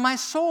 and my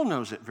soul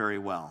knows it very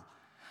well.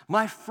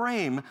 My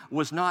frame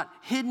was not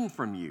hidden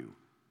from you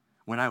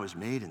when I was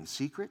made in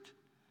secret,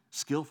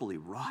 skillfully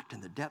wrought in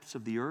the depths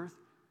of the earth.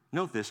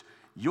 Note this,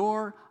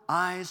 your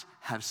eyes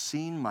have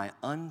seen my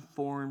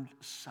unformed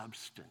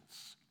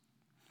substance.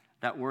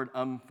 That word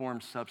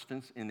unformed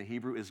substance in the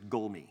Hebrew is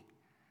golmi.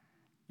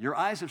 Your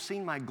eyes have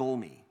seen my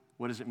golmi.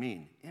 What does it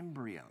mean?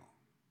 Embryo.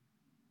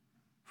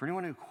 For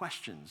anyone who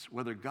questions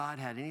whether God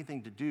had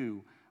anything to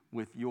do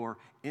with your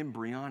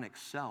embryonic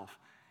self,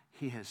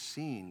 he has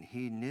seen,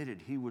 he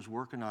knitted, he was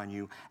working on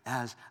you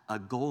as a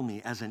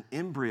golmi, as an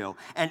embryo.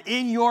 And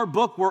in your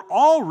book were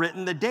all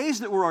written the days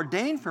that were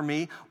ordained for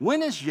me,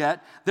 when as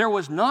yet there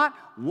was not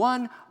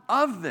one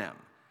of them.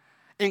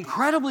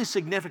 Incredibly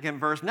significant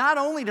verse. Not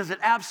only does it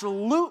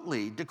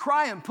absolutely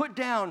decry and put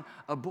down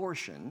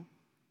abortion,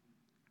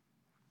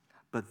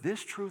 but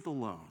this truth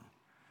alone,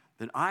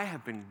 that I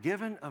have been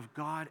given of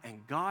God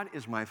and God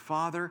is my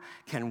Father,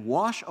 can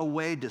wash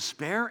away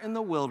despair in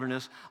the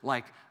wilderness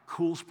like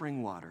cool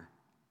spring water.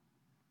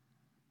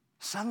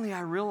 Suddenly I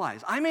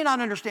realize, I may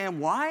not understand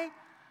why,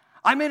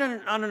 I may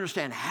not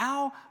understand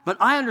how, but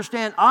I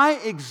understand I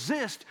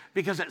exist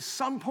because at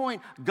some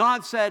point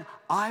God said,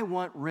 I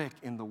want Rick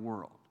in the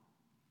world.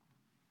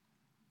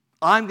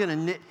 I'm going to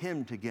knit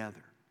him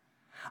together.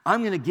 I'm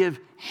going to give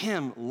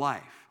him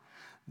life.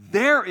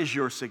 There is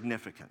your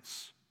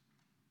significance.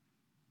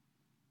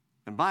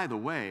 And by the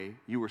way,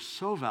 you were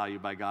so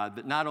valued by God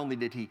that not only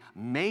did he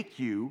make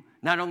you,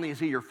 not only is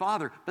he your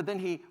Father, but then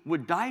he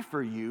would die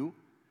for you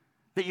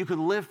that you could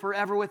live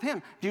forever with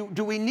him.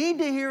 Do we need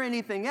to hear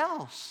anything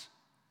else?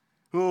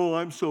 Oh,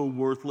 I'm so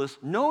worthless.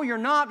 No, you're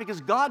not,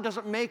 because God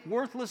doesn't make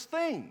worthless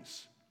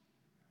things.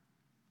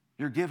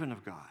 You're given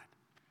of God.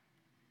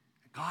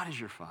 God is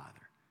your Father.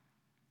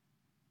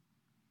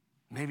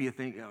 Maybe you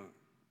think,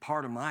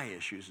 part of my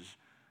issues is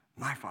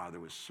my father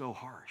was so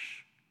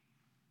harsh.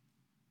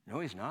 No,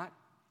 he's not.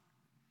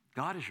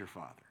 God is your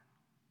Father.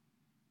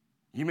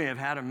 You may have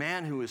had a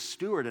man who was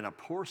steward and a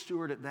poor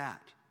steward at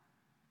that.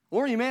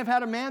 Or you may have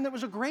had a man that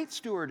was a great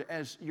steward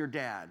as your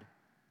dad.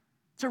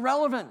 It's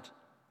irrelevant.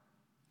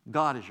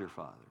 God is your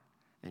Father,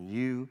 and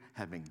you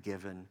have been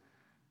given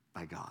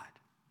by God.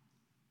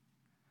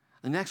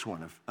 The next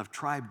one, of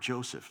tribe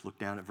Joseph. Look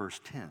down at verse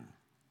 10.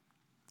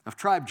 Of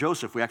tribe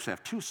Joseph, we actually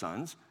have two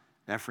sons,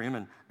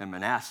 Ephraim and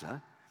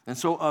Manasseh. And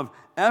so of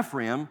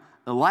Ephraim,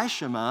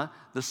 Elishama,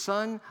 the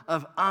son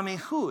of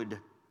Amihud.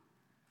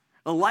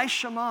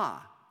 Elishama.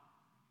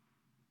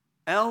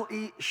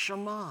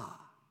 El-E-Shama.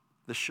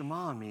 The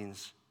Shema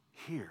means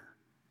hear.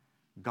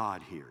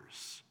 God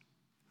hears.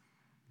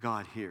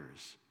 God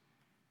hears.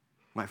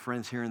 My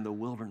friends, here in the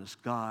wilderness,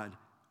 God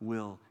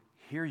will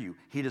hear you.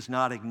 He does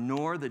not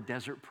ignore the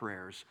desert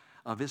prayers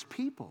of his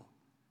people.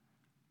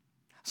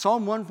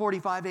 Psalm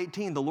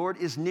 145:18, the Lord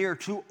is near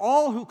to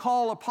all who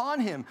call upon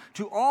him,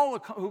 to all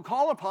who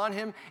call upon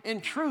him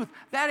in truth.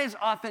 That is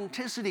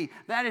authenticity.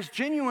 That is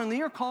genuinely,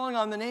 you're calling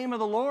on the name of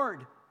the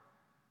Lord,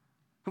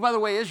 who, by the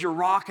way, is your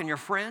rock and your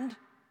friend.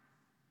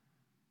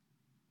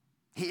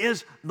 He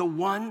is the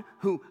one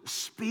who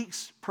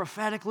speaks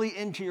prophetically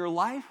into your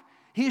life.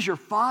 He is your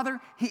Father.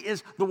 He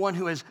is the one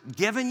who has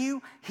given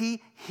you.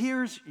 He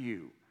hears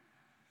you.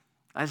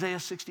 Isaiah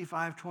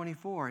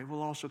 65:24, it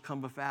will also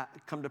come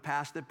to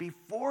pass that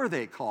before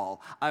they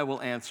call, I will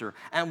answer.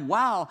 And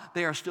while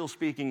they are still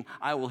speaking,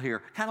 I will hear.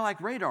 Kind of like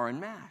radar and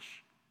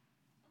MASH.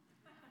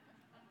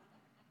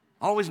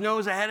 Always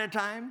knows ahead of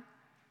time.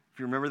 If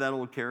you remember that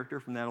old character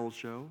from that old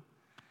show.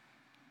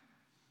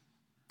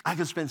 I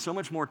could spend so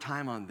much more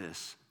time on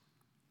this,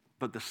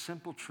 but the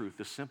simple truth,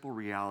 the simple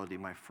reality,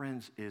 my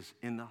friends, is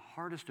in the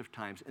hardest of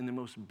times, in the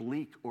most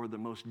bleak or the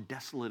most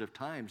desolate of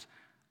times,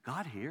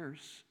 God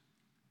hears.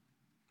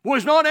 Well,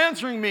 he's not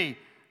answering me.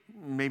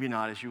 Maybe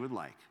not as you would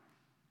like.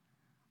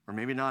 Or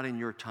maybe not in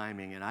your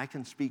timing. And I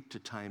can speak to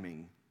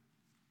timing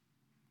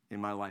in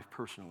my life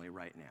personally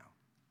right now.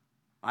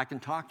 I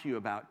can talk to you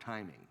about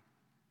timing.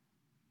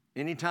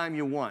 Anytime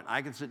you want,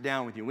 I can sit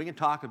down with you. We can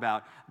talk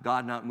about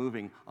God not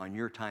moving on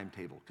your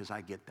timetable, because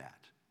I get that.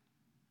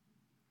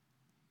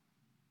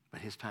 But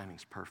his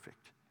timing's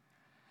perfect.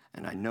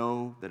 And I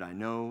know that I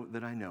know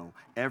that I know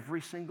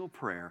every single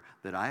prayer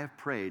that I have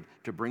prayed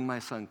to bring my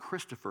son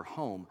Christopher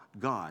home,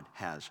 God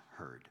has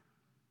heard.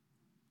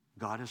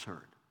 God has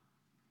heard.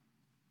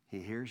 He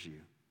hears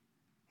you.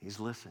 He's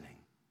listening.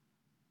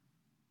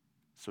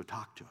 So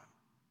talk to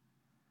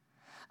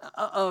him.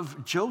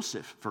 Of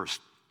Joseph, verse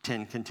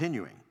 10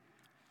 continuing.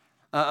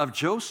 Of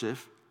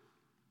Joseph,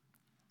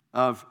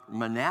 of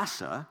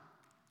Manasseh,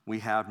 we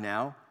have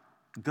now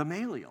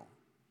Gamaliel.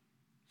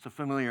 It's a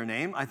familiar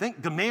name. I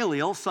think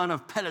Gamaliel, son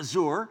of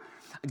Pedazur.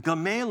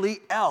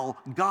 Gamaliel,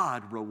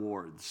 God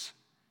rewards.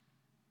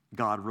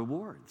 God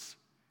rewards.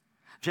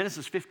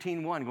 Genesis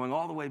 15:1, going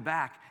all the way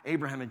back,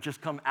 Abraham had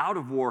just come out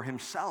of war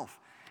himself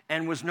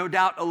and was no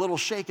doubt a little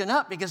shaken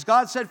up because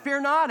God said, fear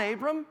not,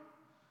 Abram.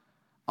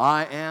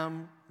 I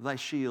am thy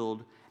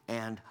shield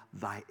and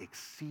thy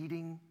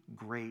exceeding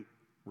great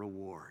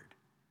reward.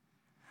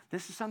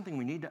 This is something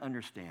we need to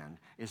understand,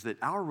 is that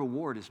our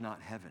reward is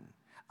not heaven.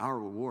 Our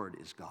reward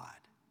is God.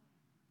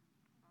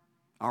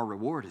 Our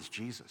reward is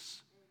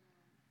Jesus.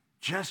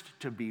 Just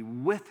to be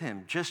with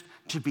him, just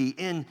to be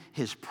in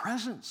his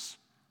presence.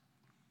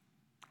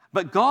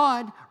 But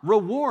God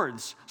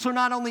rewards. So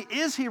not only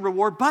is he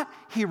reward, but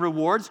he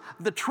rewards.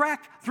 The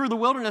trek through the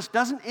wilderness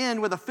doesn't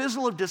end with a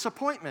fizzle of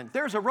disappointment.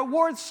 There's a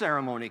reward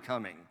ceremony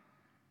coming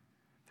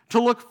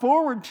to look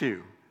forward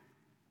to.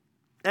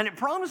 And it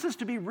promises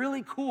to be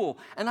really cool.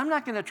 And I'm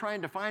not going to try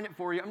and define it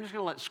for you. I'm just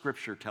going to let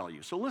Scripture tell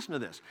you. So listen to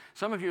this.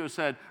 Some of you have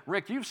said,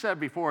 Rick, you've said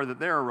before that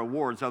there are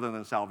rewards other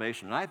than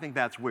salvation, and I think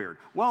that's weird.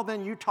 Well,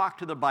 then you talk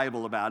to the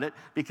Bible about it,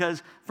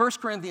 because 1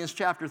 Corinthians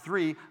chapter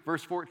 3,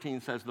 verse 14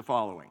 says the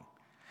following.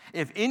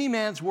 If any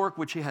man's work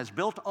which he has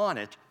built on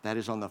it, that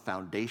is on the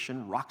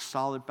foundation,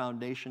 rock-solid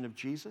foundation of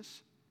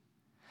Jesus,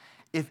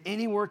 if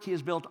any work he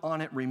has built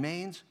on it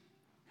remains,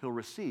 he'll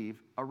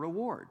receive a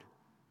reward.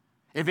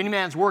 If any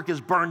man's work is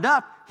burned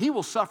up, he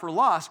will suffer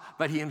loss,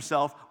 but he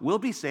himself will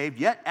be saved,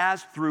 yet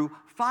as through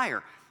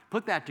fire.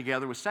 Put that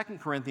together with 2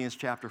 Corinthians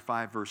chapter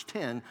 5, verse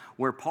 10,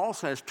 where Paul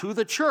says to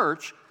the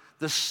church,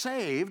 the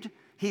saved,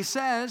 he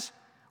says,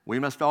 we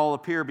must all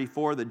appear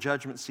before the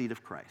judgment seat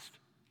of Christ.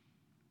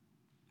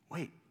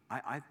 Wait,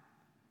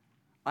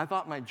 I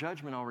thought my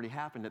judgment already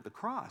happened at the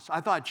cross.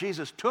 I thought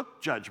Jesus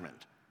took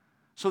judgment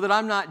so that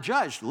I'm not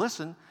judged.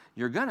 Listen,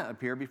 you're going to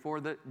appear before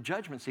the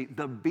judgment seat,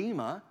 the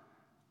bema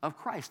of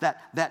Christ,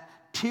 that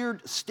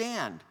tiered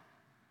stand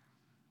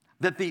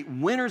that the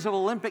winners of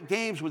Olympic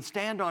Games would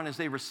stand on as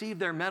they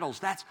received their medals.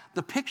 That's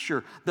the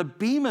picture, the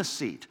bema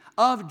seat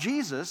of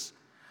Jesus,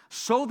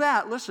 so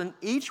that, listen,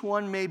 each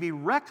one may be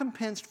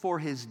recompensed for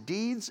his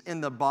deeds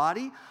in the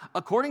body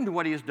according to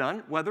what he has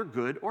done, whether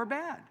good or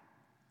bad.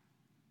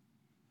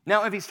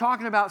 Now, if he's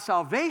talking about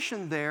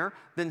salvation there,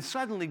 then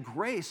suddenly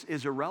grace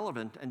is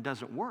irrelevant and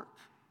doesn't work,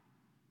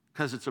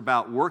 because it's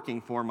about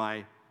working for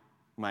my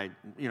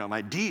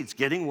deeds,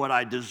 getting what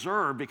I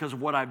deserve because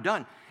of what I've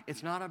done.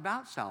 It's not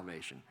about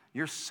salvation.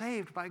 You're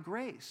saved by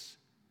grace.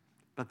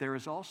 But there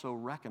is also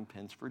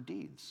recompense for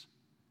deeds.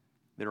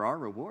 There are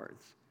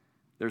rewards.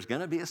 There's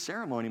going to be a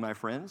ceremony, my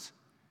friends.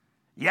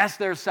 Yes,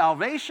 there's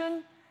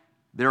salvation.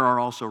 There are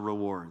also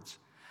rewards.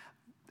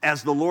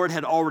 as the Lord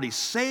had already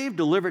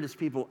delivered his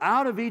people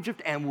out of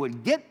Egypt, and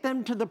would get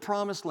them to the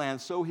promised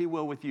land, so he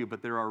will with you,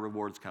 but there are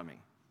rewards coming.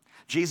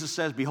 Jesus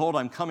says, behold,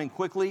 I'm coming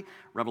quickly,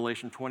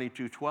 Revelation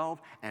 22:12,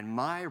 and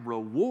my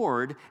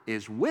reward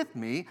is with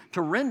me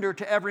to render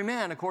to every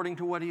man according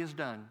to what he has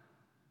done.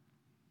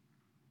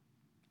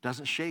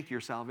 Doesn't shake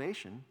your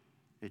salvation.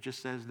 It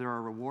just says there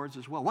are rewards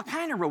as well. What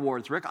kind of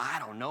rewards, Rick? I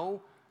don't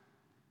know.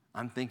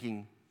 I'm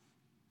thinking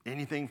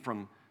anything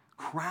from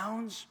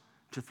crowns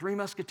to 3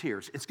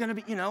 Musketeers. It's going to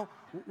be,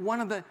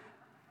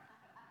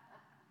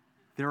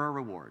 there are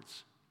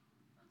rewards.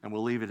 And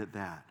we'll leave it at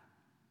that.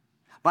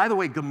 By the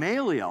way,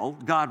 Gamaliel,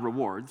 God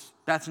rewards,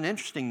 that's an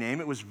interesting name.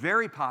 It was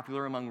very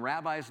popular among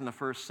rabbis in the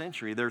first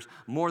century. There's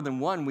more than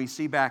one we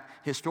see back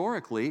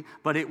historically,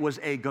 but it was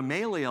a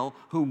Gamaliel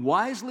who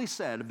wisely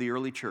said of the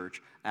early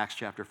church, Acts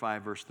chapter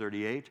 5, verse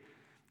 38,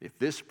 if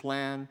this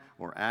plan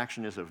or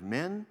action is of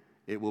men,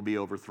 it will be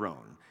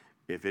overthrown.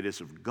 If it is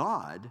of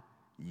God,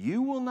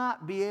 you will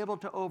not be able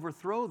to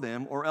overthrow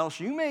them, or else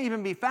you may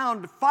even be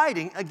found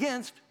fighting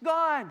against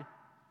God.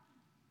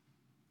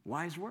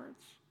 Wise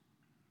words.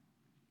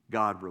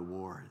 God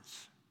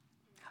rewards.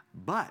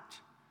 But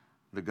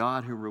the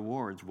God who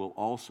rewards will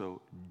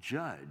also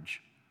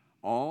judge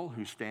all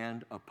who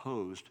stand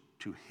opposed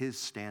to his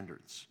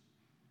standards,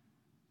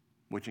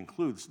 which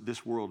includes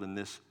this world in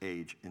this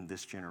age, in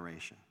this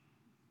generation.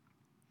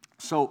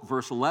 So,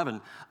 verse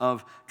 11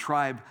 of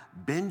tribe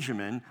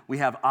Benjamin, we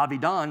have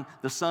Abidan,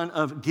 the son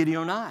of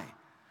Gideoni.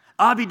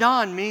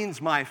 Abidan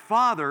means my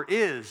father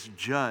is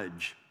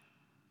judge.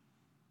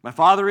 My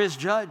father is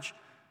judge.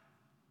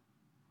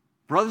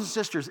 Brothers and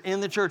sisters in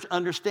the church,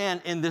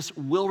 understand in this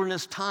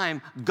wilderness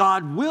time,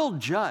 God will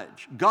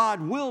judge.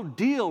 God will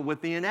deal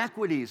with the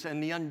inequities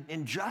and the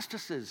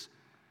injustices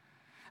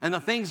and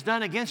the things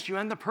done against you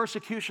and the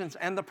persecutions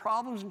and the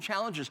problems and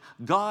challenges.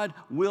 God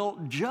will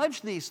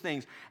judge these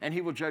things, and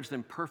he will judge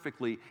them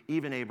perfectly.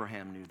 Even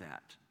Abraham knew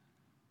that.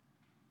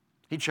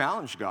 He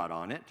challenged God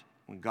on it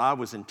when God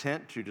was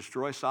intent to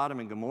destroy Sodom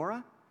and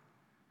Gomorrah.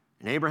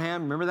 And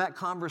Abraham, remember that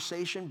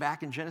conversation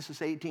back in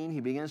Genesis 18?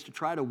 He begins to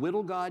try to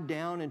whittle God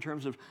down in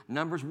terms of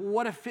numbers.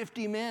 What if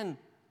 50 men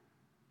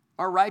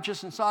are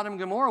righteous in Sodom and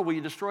Gomorrah? Will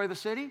you destroy the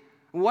city?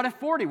 What if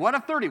 40? What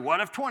if 30?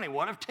 What if 20?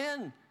 What if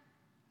 10?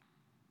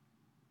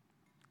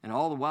 And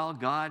all the while,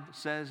 God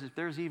says, if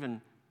there's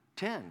even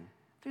 10,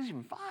 if there's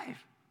even 5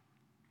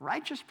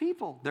 righteous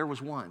people, there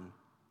was one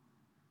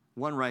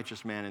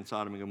righteous man in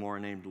Sodom and Gomorrah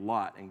named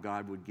Lot, and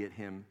God would get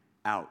him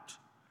out.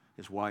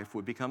 His wife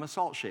would become a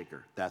salt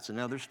shaker. That's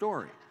another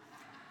story.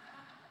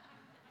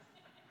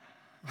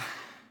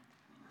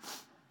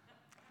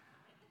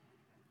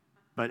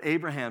 But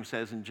Abraham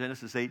says in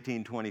Genesis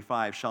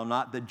 18:25, shall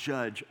not the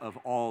judge of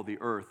all the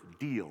earth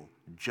deal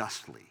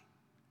justly?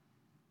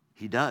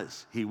 He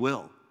does. He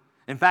will.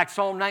 In fact,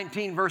 Psalm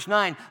 19, verse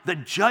 9, the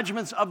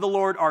judgments of the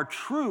Lord are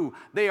true.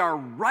 They are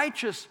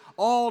righteous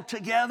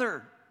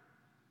altogether.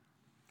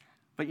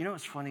 But you know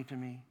what's funny to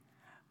me?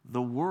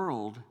 The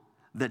world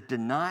that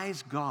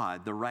denies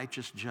God, the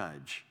righteous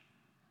judge,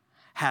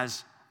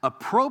 has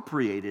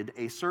appropriated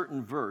a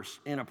certain verse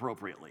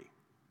inappropriately.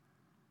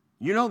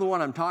 You know the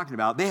one I'm talking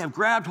about. They have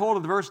grabbed hold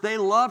of the verse. They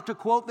love to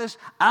quote this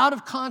out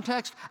of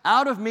context,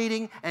 out of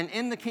meaning, and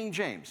in the King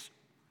James.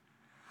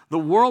 The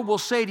world will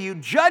say to you,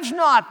 judge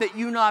not that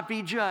you not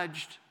be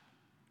judged.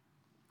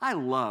 I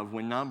love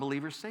when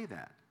non-believers say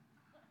that.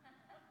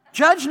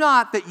 Judge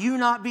not that you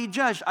not be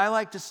judged. I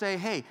like to say,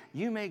 hey,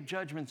 you make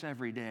judgments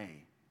every day.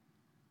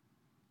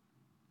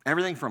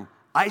 Everything from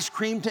ice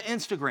cream to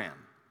Instagram.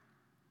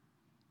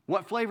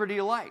 What flavor do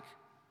you like?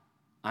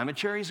 I'm a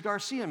Cherries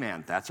Garcia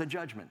man. That's a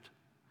judgment.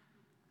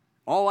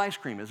 All ice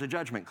cream is a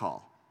judgment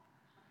call.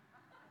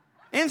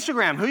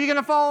 Instagram, who are you going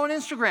to follow on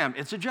Instagram?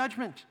 It's a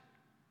judgment.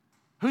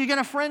 Who are you going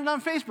to friend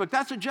on Facebook?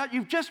 That's a judgment.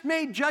 You've just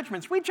made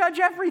judgments. We judge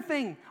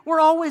everything.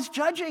 We're always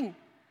judging.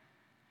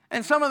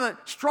 And some of the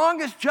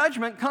strongest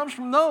judgment comes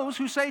from those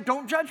who say,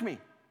 don't judge me.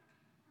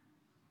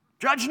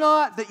 Judge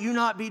not that you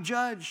not be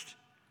judged.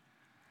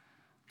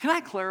 Can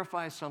I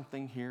clarify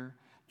something here?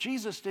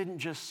 Jesus didn't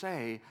just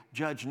say,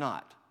 judge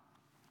not.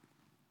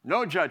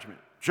 No judgment.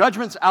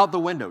 Judgment's out the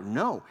window.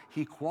 No,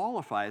 he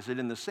qualifies it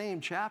in the same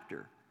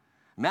chapter.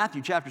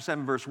 Matthew chapter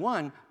 7, verse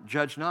 1,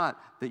 judge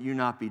not that you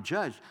not be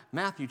judged.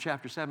 Matthew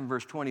chapter 7,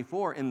 verse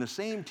 24, in the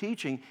same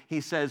teaching, he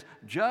says,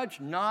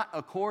 judge not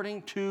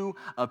according to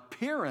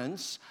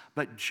appearance,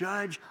 but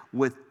judge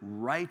with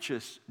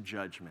righteous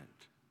judgment.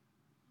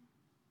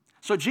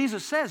 So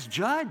Jesus says,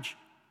 judge.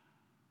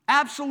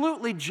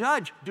 Absolutely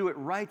judge. Do it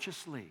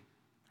righteously.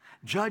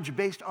 Judge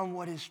based on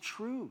what is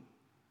true.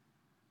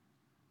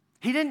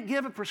 He didn't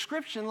give a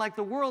prescription like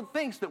the world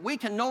thinks that we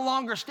can no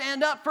longer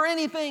stand up for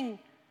anything.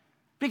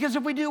 Because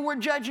if we do, we're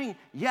judging.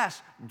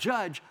 Yes,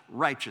 judge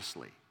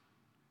righteously.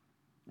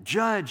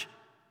 Judge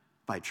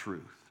by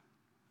truth.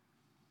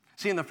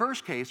 See, in the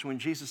first case, when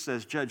Jesus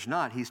says judge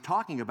not, he's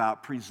talking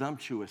about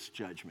presumptuous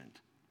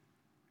judgment.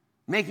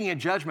 Making a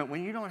judgment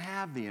when you don't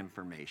have the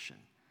information.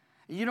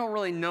 You don't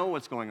really know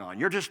what's going on.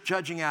 You're just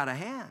judging out of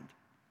hand.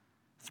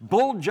 It's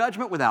bold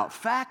judgment without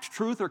fact,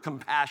 truth, or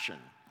compassion.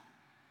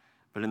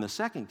 But in the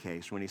second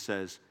case, when he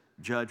says,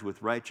 judge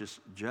with righteous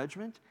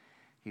judgment,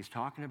 he's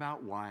talking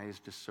about wise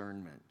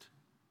discernment.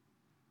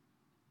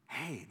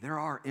 Hey, there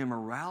are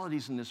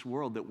immoralities in this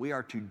world that we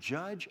are to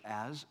judge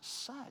as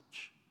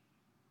such.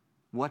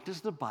 What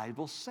does the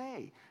Bible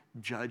say?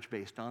 Judge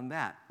based on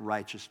that,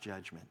 righteous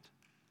judgment.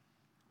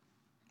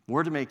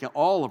 We're to make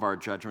all of our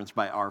judgments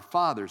by our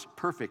Father's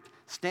perfect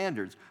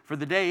standards. For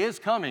the day is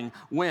coming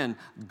when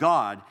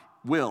God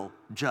will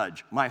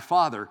judge. My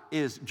Father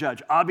is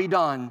judge.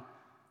 Abidon,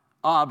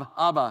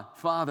 Abba,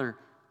 Father,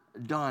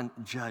 Don,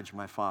 judge.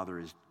 My Father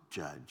is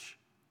judge.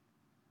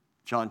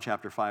 John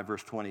chapter 5,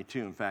 verse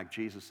 22, in fact,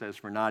 Jesus says,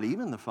 for not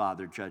even the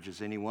Father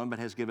judges anyone, but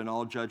has given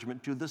all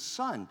judgment to the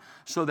Son,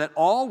 so that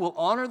all will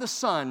honor the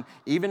Son,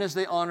 even as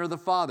they honor the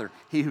Father.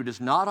 He who does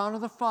not honor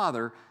the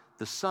Father,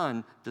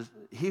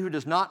 he who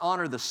does not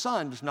honor the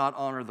Son does not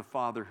honor the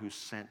Father who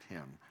sent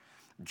him.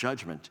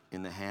 Judgment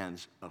in the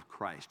hands of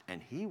Christ,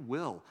 and he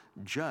will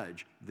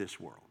judge this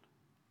world.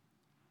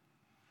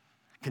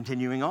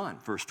 Continuing on,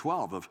 verse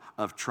 12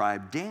 of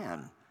tribe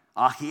Dan,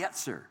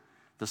 Ahietzer,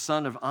 the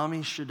son of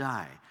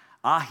Ammishaddai.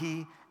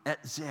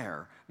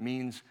 Ahi-etzer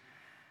means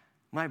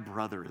my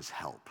brother is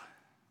help.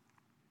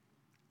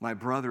 My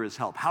brother is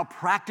help. How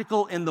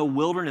practical in the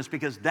wilderness,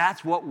 because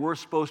that's what we're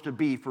supposed to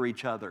be for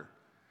each other.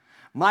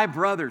 My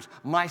brothers,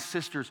 my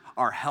sisters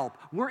are help.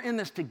 We're in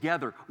this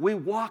together. We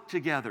walk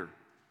together.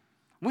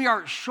 We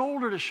are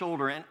shoulder to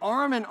shoulder and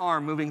arm in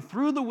arm moving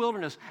through the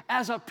wilderness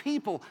as a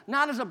people,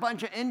 not as a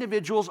bunch of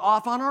individuals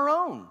off on our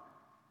own.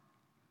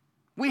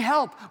 We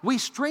help, we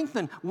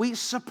strengthen, we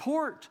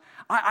support.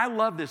 I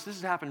love this. This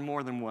has happened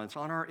more than once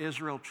on our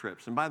Israel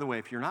trips. And by the way,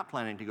 if you're not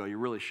planning to go, you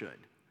really should.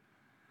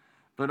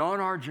 But on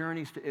our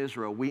journeys to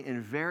Israel, we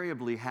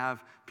invariably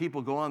have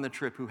people go on the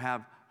trip who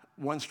have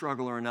one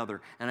struggle or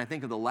another. And I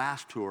think of the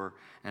last tour,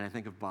 and I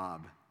think of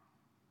Bob,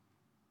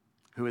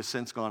 who has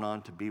since gone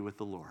on to be with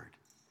the Lord.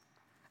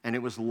 And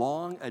it was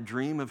long a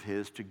dream of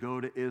his to go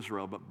to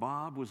Israel, but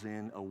Bob was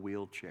in a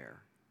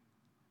wheelchair.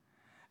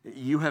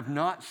 You have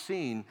not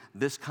seen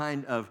this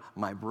kind of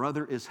my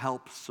brother is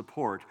help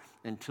support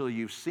until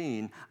you've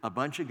seen a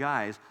bunch of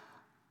guys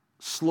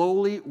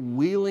slowly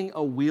wheeling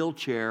a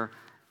wheelchair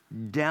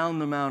down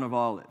the Mount of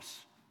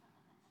Olives.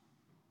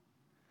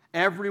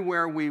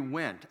 Everywhere we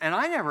went. And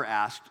I never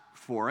asked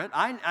for it.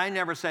 I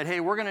never said,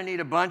 hey, we're going to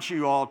need a bunch of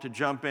you all to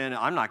jump in.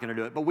 I'm not going to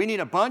do it, but we need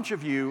a bunch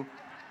of you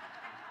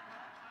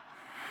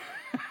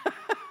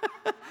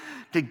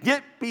to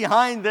get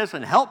behind this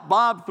and help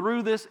Bob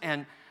through this.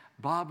 And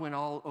Bob went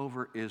all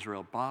over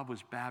Israel. Bob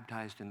was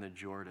baptized in the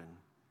Jordan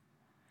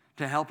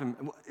to help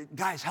him,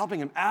 guys, helping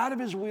him out of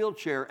his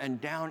wheelchair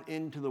and down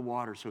into the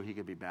water so he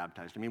could be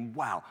baptized. I mean,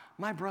 wow,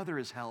 my brother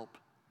is help.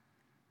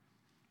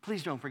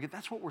 Please don't forget,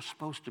 that's what we're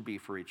supposed to be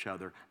for each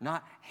other,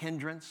 not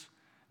hindrance,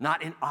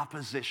 not in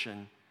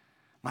opposition.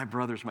 My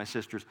brothers, my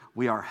sisters,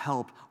 we are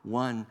help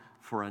one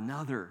for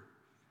another.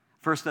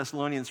 1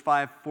 Thessalonians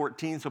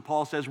 5:14, so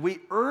Paul says, we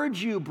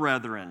urge you,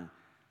 brethren,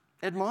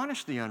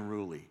 admonish the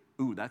unruly.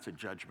 Ooh, that's a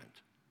judgment.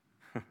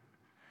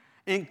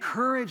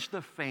 Encourage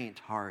the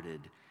faint-hearted,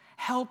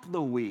 help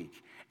the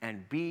weak,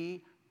 and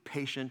be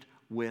patient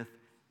with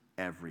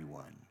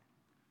everyone.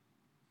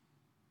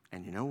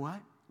 And you know what?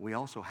 We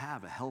also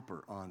have a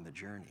helper on the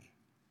journey.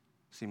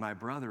 See, my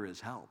brother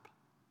is help.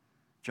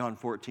 John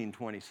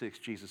 14:26,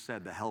 Jesus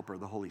said, the helper,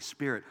 the Holy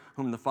Spirit,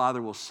 whom the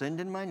Father will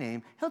send in my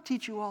name, he'll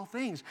teach you all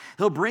things.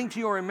 He'll bring to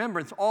your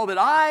remembrance all that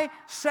I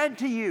said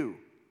to you,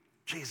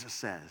 Jesus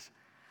says.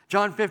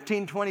 John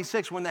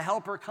 15:26, when the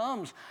helper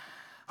comes,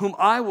 whom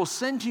I will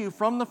send to you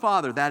from the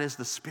Father, that is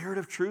the Spirit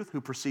of truth who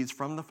proceeds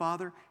from the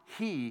Father,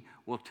 he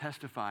will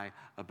testify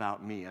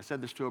about me. I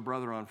said this to a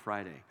brother on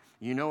Friday.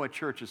 You know a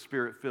church is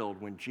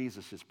Spirit-filled when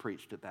Jesus is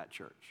preached at that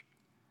church,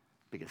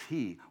 because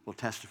he will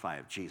testify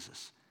of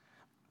Jesus.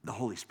 The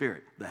Holy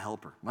Spirit, the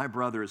helper. My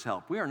brother is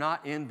help. We are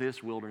not in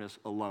this wilderness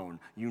alone.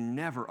 You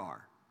never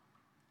are.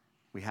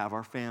 We have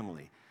our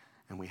family,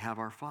 and we have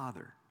our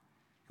Father,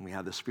 and we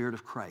have the Spirit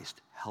of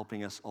Christ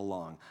helping us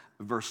along.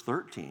 Verse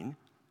 13,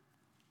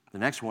 the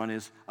next one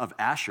is of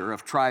Asher,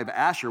 of tribe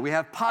Asher. We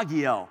have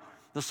Pagiel,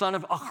 the son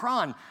of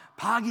Achran.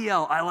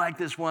 Pagiel, I like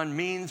this one,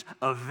 means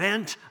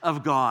event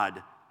of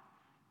God.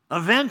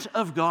 Event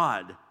of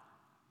God.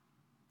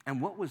 And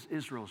what was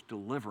Israel's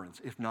deliverance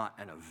if not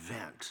an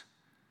event?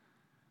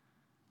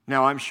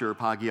 Now, I'm sure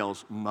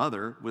Pagiel's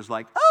mother was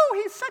like,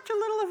 oh, he's such a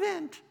little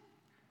event.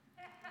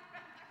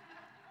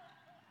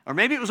 Or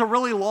maybe it was a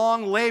really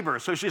long labor,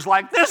 so she's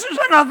like, this is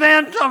an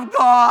event of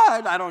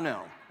God. I don't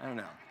know.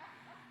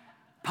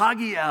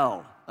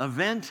 Pagiel,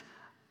 event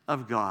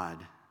of God.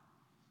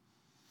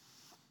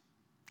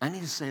 I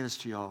need to say this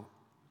to y'all,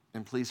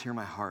 and please hear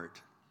my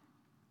heart.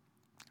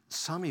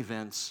 Some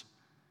events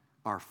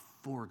are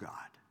for God.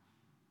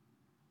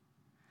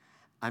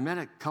 I met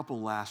a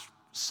couple last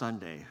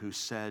Sunday who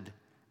said,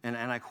 and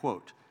I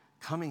quote,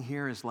 coming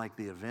here is like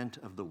the event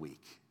of the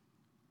week.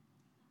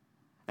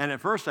 And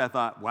at first I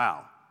thought,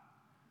 wow,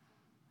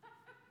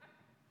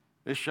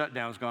 this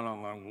shutdown's gone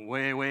on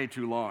way, way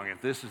too long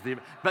if this is the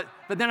event. But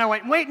then I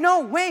went, wait,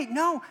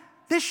 no.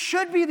 this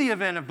should be the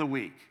event of the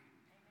week.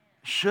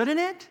 Shouldn't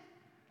it?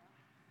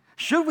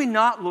 Should we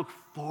not look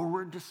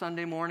forward to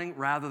Sunday morning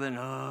rather than,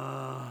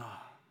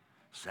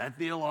 set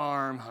the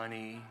alarm,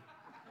 honey.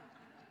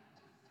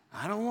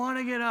 I don't want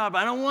to get up.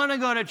 I don't want to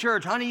go to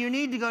church. Honey, you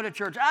need to go to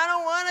church. I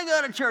don't want to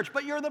go to church,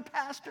 but you're the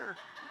pastor.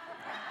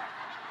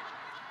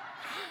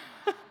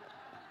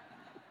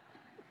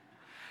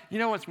 You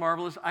know what's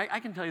marvelous?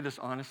 I can tell you this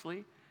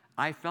honestly.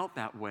 I felt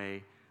that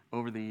way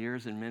over the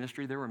years in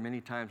ministry. There were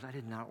many times I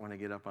did not want to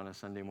get up on a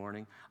Sunday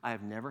morning. I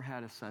have never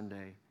had a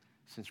Sunday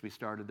since we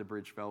started the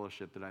Bridge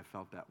Fellowship that I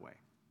felt that way.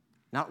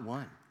 Not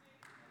one.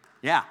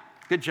 Yeah,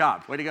 good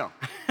job. Way to go.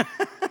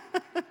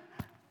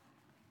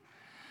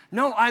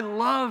 No, I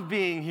love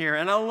being here,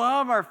 and I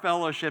love our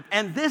fellowship,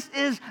 and this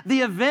is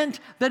the event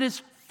that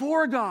is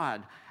for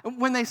God.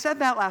 When they said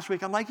that last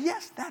week, I'm like,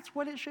 yes, that's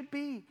what it should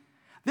be.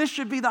 This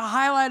should be the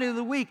highlight of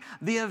the week,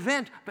 the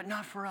event, but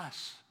not for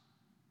us.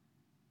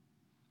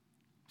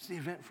 It's the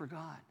event for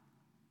God.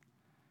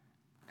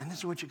 And this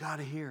is what you got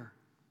to hear.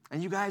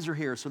 And you guys are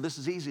here, so this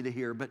is easy to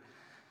hear, but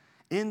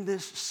in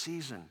this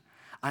season,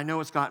 I know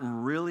it's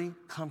gotten really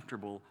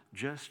comfortable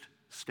just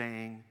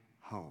staying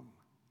home.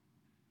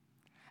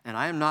 And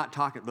I am not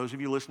talking, those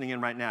of you listening in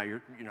right now,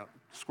 you're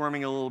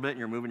squirming a little bit and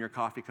you're moving your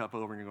coffee cup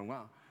over and you're going,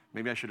 wow,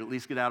 maybe I should at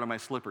least get out of my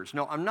slippers.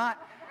 No, I'm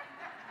not.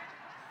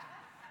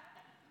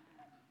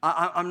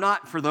 I'm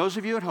not, for those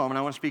of you at home, and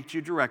I want to speak to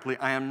you directly,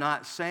 I am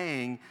not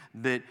saying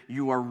that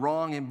you are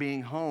wrong in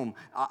being home.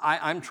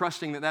 I'm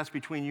trusting that that's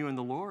between you and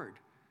the Lord.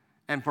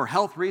 And for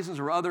health reasons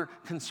or other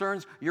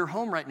concerns, you're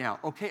home right now.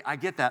 Okay, I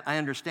get that. I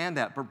understand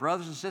that. But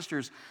brothers and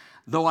sisters,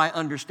 though I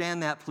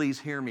understand that, please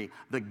hear me.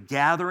 The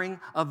gathering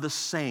of the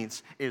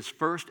saints is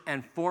first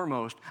and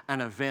foremost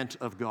an event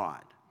of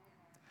God.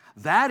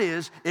 That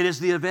is, it is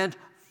the event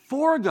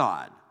for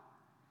God.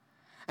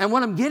 And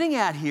what I'm getting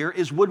at here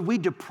is, would we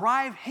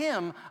deprive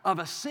him of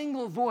a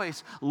single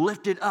voice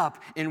lifted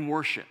up in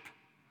worship?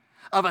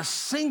 Of a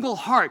single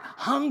heart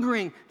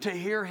hungering to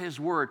hear his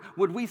word?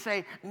 Would we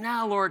say,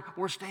 now, Lord,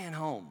 we're staying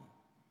home?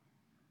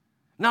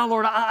 Now,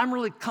 Lord, I'm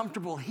really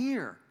comfortable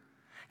here.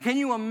 Can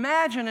you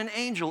imagine an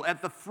angel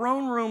at the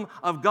throne room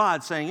of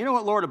God saying, you know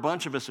what, Lord, a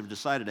bunch of us have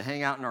decided to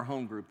hang out in our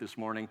home group this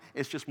morning.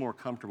 It's just more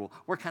comfortable.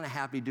 We're kind of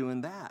happy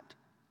doing that.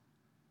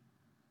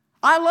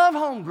 I love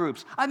home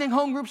groups. I think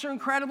home groups are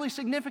incredibly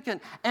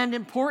significant and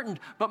important.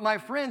 But my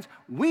friends,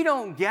 we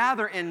don't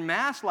gather in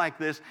mass like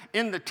this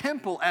in the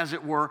temple, as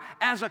it were,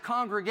 as a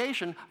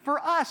congregation for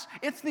us.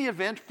 It's the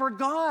event for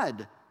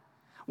God.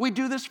 We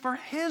do this for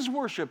his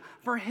worship,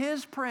 for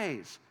his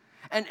praise.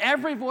 And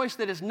every voice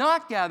that is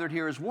not gathered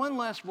here is one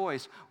less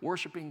voice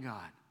worshiping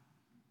God.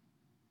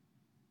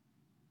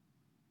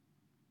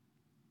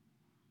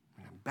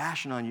 And I'm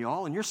bashing on you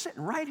all, and you're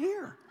sitting right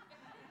here.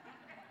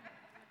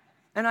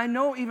 And I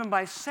know even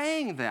by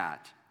saying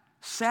that,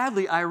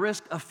 sadly, I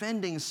risk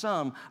offending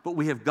some, but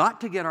we have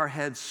got to get our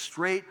heads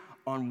straight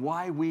on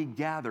why we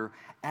gather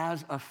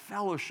as a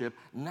fellowship,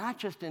 not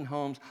just in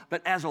homes,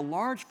 but as a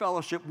large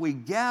fellowship. We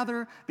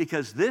gather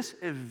because this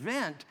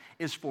event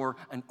is for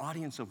an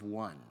audience of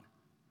one.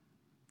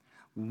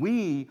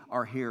 We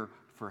are here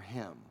for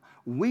him.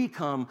 We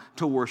come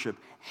to worship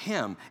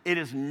him. It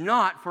is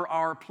not for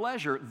our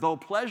pleasure, though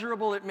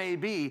pleasurable it may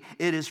be.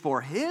 It is for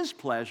his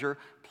pleasure.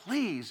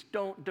 Please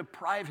don't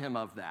deprive him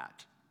of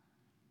that.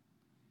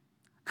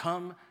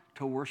 Come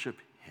to worship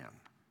him.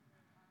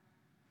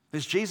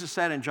 As Jesus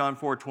said in John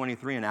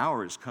 4:23, an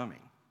hour is coming,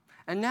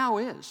 and now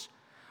is,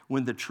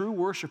 when the true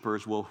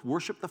worshipers will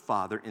worship the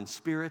Father in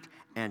spirit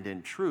and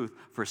in truth.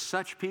 For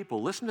such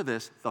people, listen to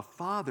this, the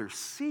Father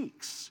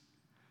seeks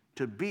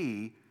to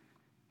be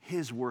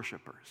his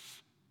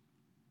worshipers.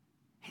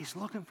 He's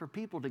looking for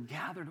people to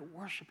gather to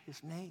worship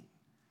his name.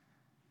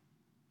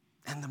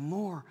 And the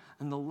more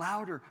and the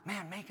louder,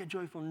 man, make a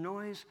joyful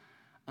noise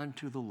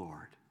unto the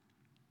Lord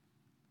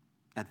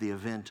at the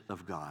event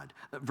of God.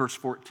 Verse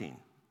 14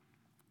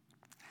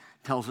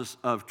 tells us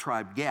of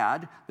tribe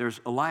Gad, there's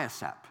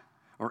Eliasap,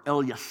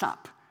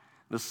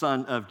 the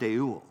son of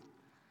Deuel.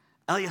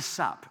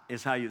 Eliasap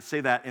is how you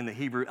say that in the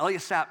Hebrew.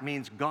 Eliasap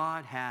means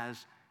God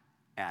has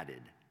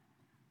added.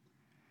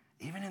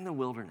 Even in the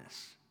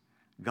wilderness,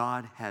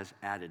 God has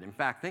added. In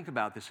fact, think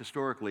about this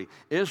historically.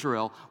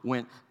 Israel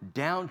went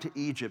down to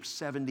Egypt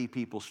 70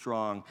 people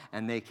strong,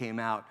 and they came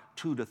out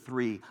 2 to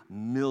 3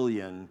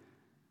 million.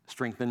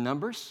 Strength in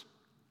numbers,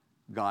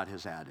 God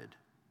has added.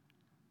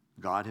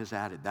 God has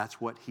added. That's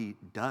what he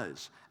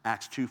does.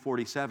 Acts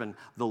 2:47,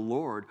 the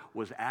Lord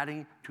was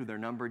adding to their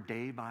number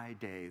day by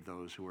day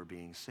those who were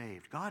being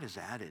saved. God has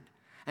added.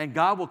 And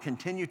God will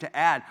continue to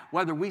add,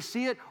 whether we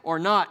see it or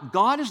not.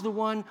 God is the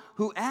one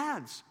who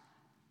adds.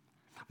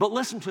 But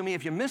listen to me,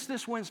 if you missed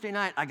this Wednesday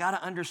night, I got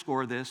to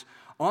underscore this.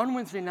 On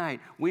Wednesday night,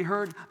 we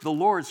heard the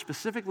Lord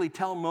specifically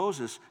tell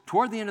Moses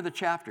toward the end of the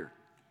chapter,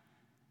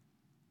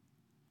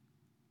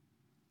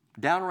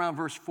 down around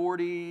verse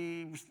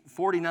 40,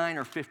 49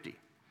 or 50.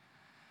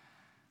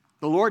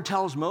 The Lord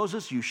tells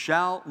Moses, you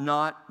shall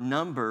not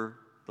number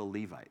the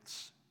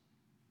Levites.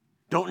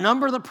 Don't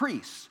number the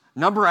priests.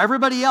 Number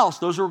everybody else,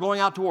 those who are going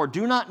out to war.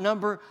 Do not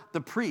number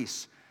the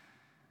priests.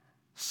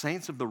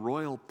 Saints of the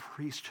royal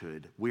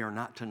priesthood, we are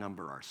not to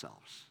number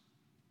ourselves.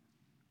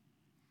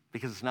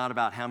 Because it's not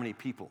about how many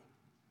people.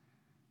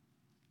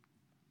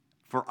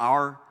 For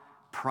our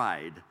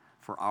pride,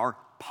 for our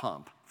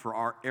pomp, for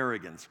our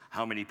arrogance,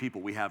 how many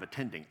people we have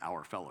attending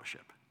our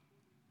fellowship.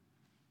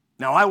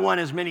 Now, I want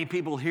as many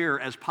people here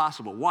as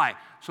possible. Why?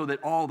 So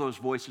that all those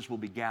voices will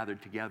be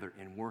gathered together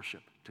in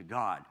worship to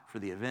God for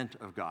the event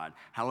of God.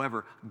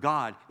 However,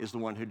 God is the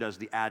one who does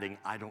the adding.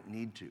 I don't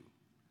need to.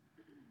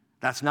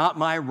 That's not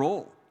my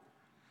role.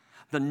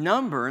 The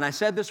number, and I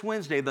said this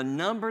Wednesday, the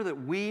number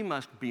that we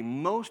must be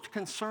most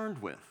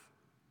concerned with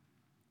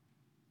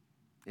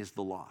is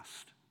the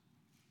lost.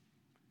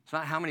 It's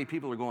not how many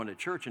people are going to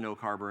church in Oak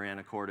Harbor and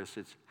Anacortes,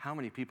 it's how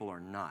many people are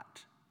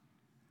not.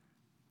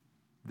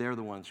 They're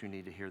the ones who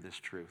need to hear this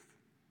truth.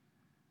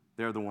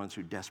 They're the ones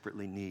who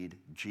desperately need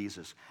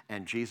Jesus.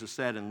 And Jesus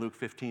said in Luke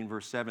 15,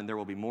 verse 7, there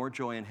will be more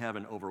joy in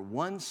heaven over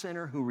one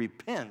sinner who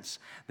repents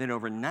than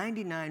over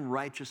 99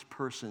 righteous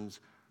persons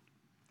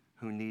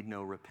who need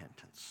no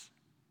repentance.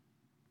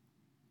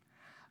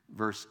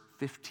 Verse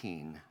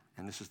 15,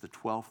 and this is the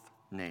 12th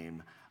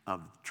name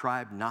of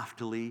tribe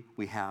Naphtali,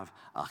 we have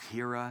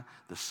Ahira,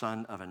 the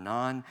son of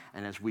Anan.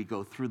 And as we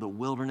go through the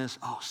wilderness,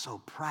 oh,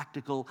 so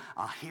practical.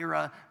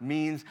 Ahira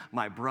means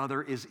my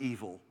brother is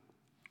evil.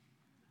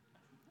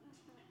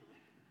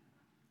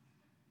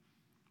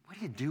 What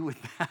do you do with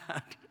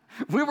that?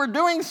 We were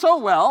doing so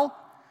well.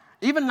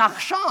 Even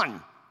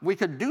Nachshon we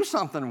could do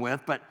something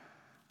with, but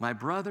my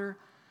brother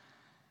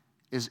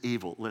is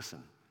evil.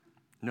 Listen,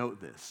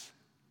 note this.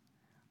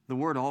 The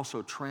word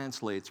also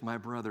translates, my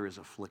brother is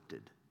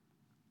afflicted.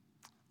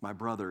 My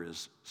brother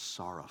is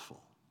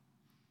sorrowful.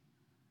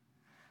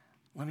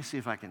 Let me see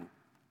if I can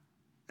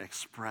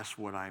express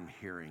what I'm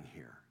hearing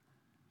here.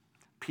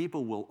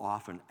 People will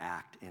often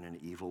act in an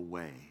evil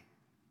way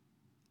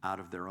out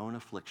of their own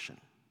affliction.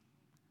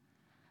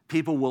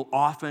 People will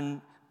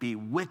often be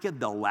wicked.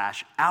 They'll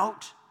lash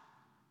out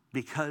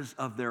because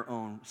of their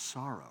own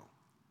sorrow.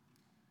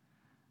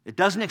 It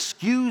doesn't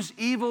excuse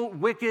evil,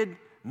 wicked,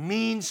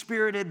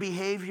 mean-spirited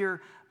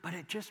behavior, but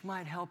it just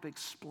might help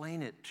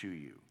explain it to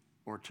you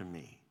or to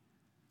me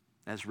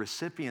as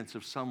recipients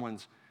of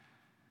someone's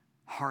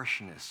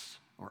harshness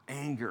or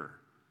anger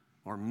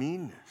or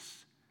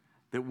meanness,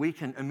 that we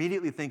can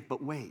immediately think,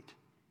 but wait,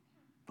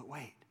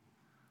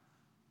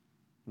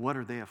 what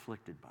are they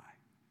afflicted by?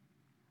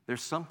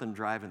 There's something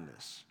driving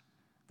this.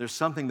 There's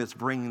something that's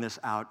bringing this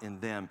out in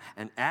them.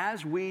 And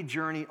as we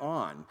journey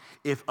on,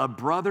 if a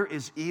brother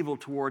is evil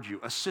towards you,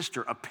 a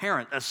sister, a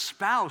parent, a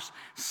spouse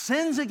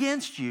sins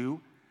against you,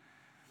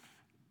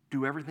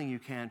 do everything you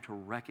can to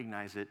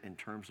recognize it in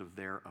terms of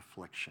their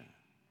affliction,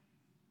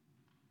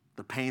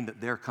 the pain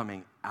that they're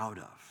coming out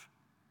of.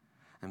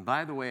 And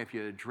by the way, if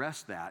you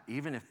address that,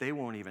 even if they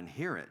won't even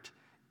hear it,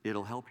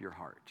 it'll help your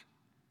heart.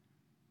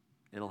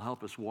 It'll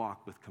help us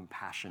walk with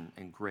compassion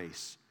and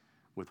grace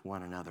with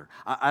one another.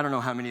 I don't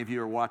know how many of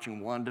you are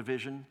watching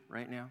WandaVision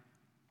right now.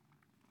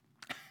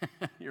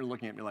 You're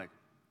looking at me like,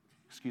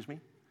 excuse me?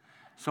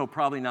 So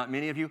probably not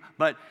many of you,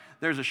 but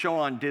there's a show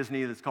on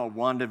Disney that's called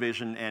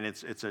WandaVision, and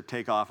it's a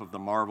takeoff of the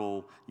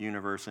Marvel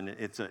universe, and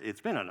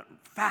it's been a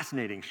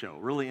fascinating show,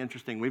 really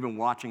interesting. We've been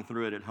watching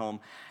through it at home,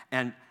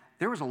 and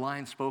there was a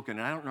line spoken,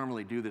 and I don't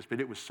normally do this,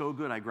 but it was so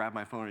good I grabbed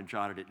my phone and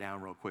jotted it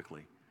down real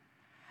quickly.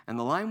 And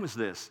the line was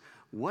this: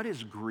 what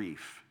is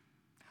grief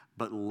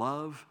but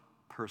love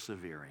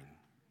persevering?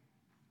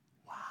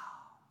 Wow.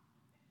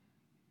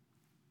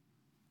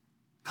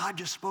 God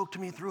just spoke to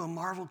me through a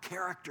Marvel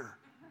character.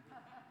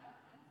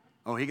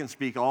 Oh, he can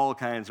speak all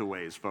kinds of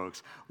ways,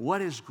 folks.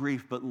 What is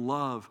grief but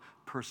love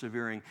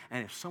persevering?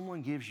 And if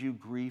someone gives you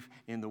grief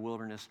in the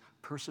wilderness,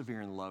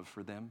 persevere in love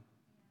for them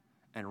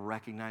and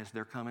recognize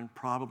they're coming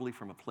probably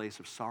from a place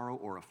of sorrow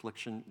or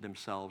affliction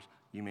themselves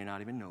you may not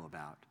even know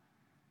about.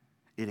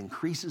 It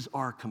increases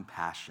our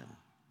compassion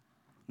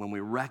when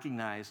we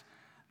recognize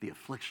the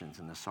afflictions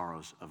and the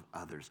sorrows of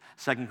others.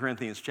 2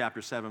 Corinthians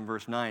chapter 7,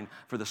 verse 9,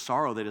 for the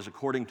sorrow that is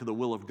according to the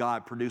will of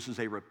God produces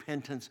a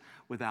repentance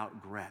without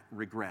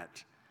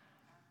regret.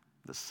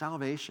 The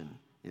salvation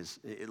is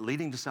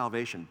leading to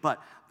salvation,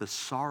 but the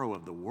sorrow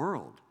of the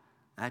world,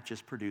 that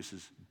just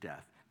produces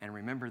death. And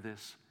remember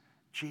this,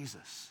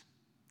 Jesus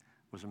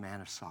was a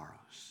man of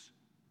sorrows.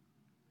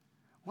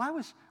 Why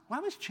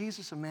was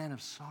Jesus a man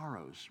of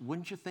sorrows?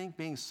 Wouldn't you think,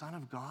 being Son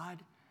of God,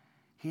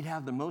 he'd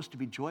have the most to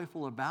be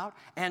joyful about?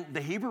 And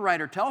the Hebrew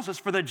writer tells us,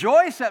 for the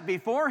joy set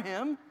before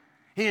him,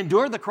 he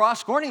endured the cross,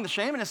 scorning the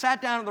shame, and has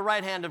sat down at the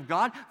right hand of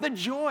God. The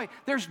joy,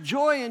 there's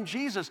joy in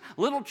Jesus.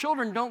 Little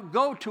children don't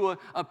go to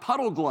a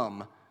puddle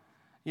glum,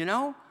 you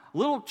know?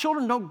 Little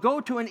children don't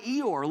go to an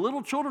Eeyore.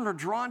 Little children are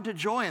drawn to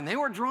joy, and they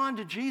were drawn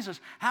to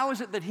Jesus. How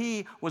is it that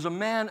he was a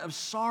man of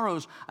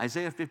sorrows?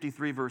 Isaiah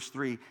 53, verse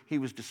 3, he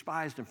was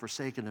despised and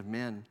forsaken of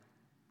men,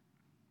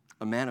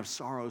 a man of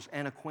sorrows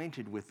and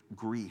acquainted with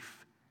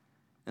grief.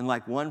 And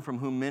like one from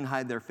whom men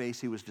hide their face,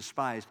 he was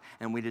despised,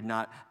 and we did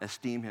not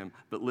esteem him.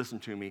 But listen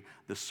to me,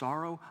 the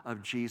sorrow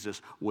of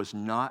Jesus was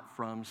not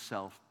from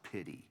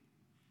self-pity.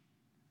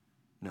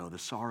 No, the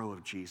sorrow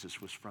of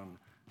Jesus was from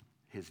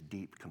his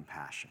deep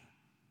compassion.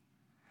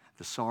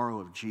 The sorrow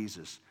of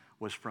Jesus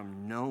was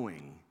from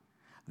knowing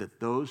that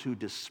those who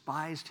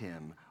despised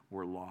him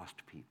were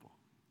lost people.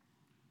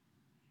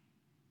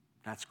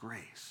 That's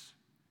grace.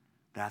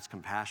 That's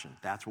compassion.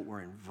 That's what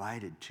we're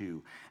invited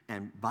to.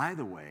 And by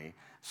the way,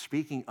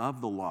 speaking of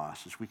the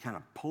lost, as we kind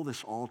of pull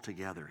this all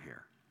together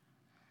here,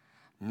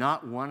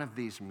 not one of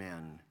these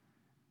men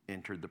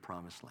entered the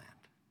promised land.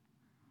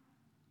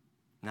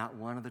 Not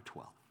one of the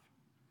 12.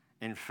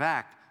 In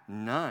fact,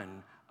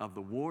 none of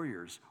the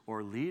warriors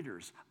or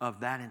leaders of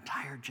that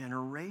entire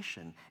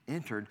generation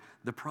entered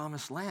the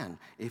promised land.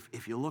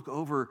 If you look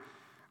over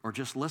or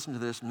just listen to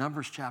this,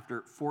 Numbers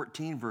chapter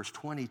 14, verse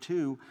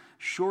 22,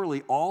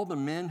 surely all the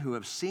men who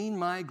have seen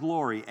my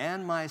glory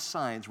and my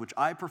signs, which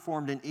I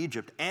performed in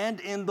Egypt and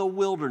in the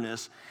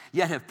wilderness,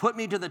 yet have put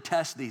me to the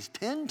test these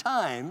 10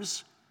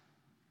 times,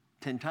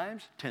 10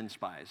 times, 10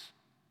 spies,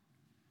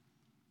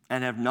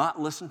 and have not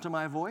listened to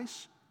my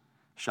voice,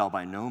 shall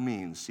by no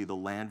means see the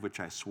land which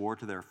I swore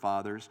to their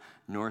fathers,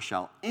 nor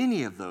shall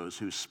any of those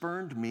who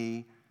spurned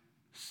me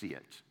see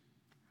it.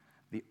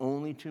 The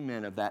only 2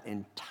 men of that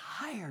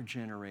entire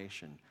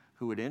generation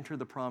who would enter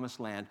the promised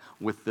land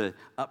with the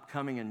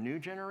upcoming and new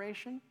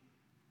generation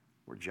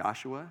were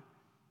Joshua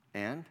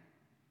and,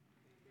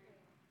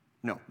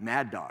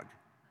 Mad Dog.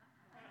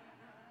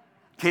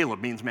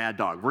 Caleb means Mad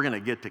Dog. We're going to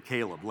get to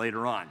Caleb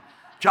later on.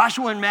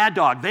 Joshua and Mad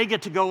Dog, they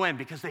get to go in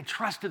because they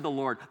trusted the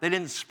Lord. They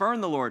didn't spurn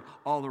the Lord.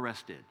 All the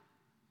rest did.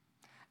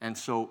 And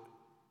so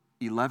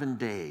 11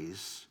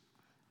 days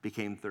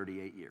became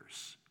 38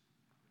 years.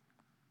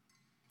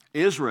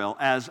 Israel,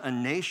 as a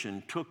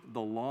nation, took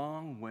the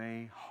long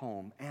way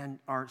home and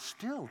are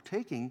still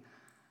taking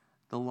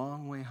the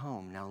long way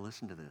home. Now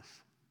listen to this.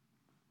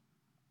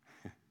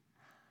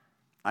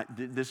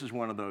 This is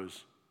one of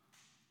those.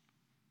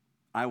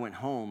 I went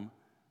home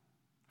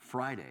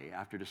Friday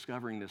after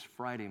discovering this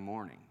Friday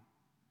morning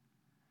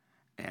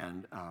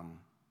and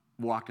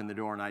walked in the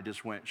door and I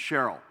just went,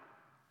 Cheryl.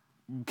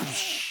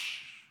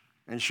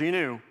 And she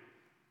knew.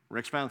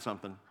 Rick's found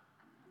something.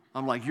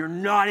 I'm like, you're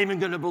not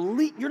going to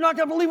believe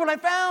what I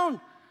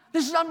found.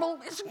 This is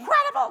unbelievable. It's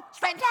incredible. It's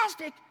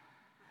fantastic.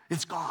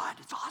 It's God.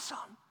 It's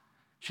awesome.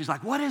 She's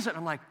like, what is it?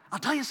 I'm like, I'll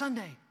tell you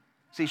Sunday.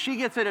 See, she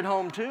gets it at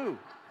home too.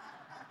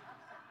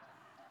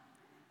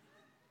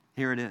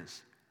 Here it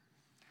is.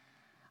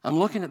 I'm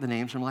looking at the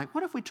names. I'm like,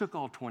 what if we took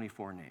all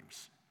 24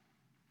 names?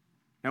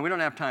 Now, we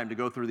don't have time to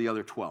go through the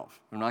other 12.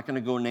 I'm not going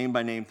to go name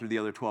by name through the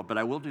other 12, but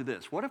I will do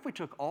this. What if we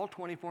took all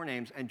 24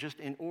 names and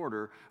just in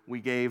order, we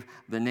gave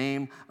the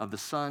name of the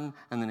Son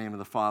and the name of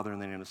the Father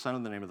and the name of the Son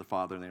and the name of the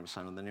Father and the name of the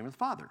Son and the name of the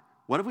Father?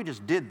 What if we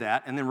just did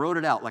that and then wrote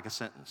it out like a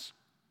sentence?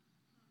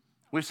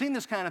 We've seen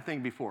this kind of thing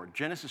before.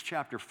 Genesis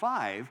chapter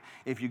 5,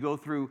 if you go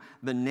through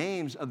the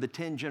names of the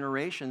 10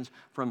 generations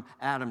from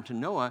Adam to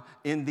Noah,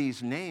 in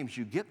these names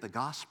you get the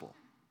gospel.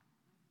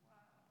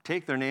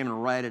 Take their name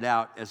and write it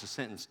out as a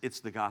sentence.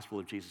 It's the gospel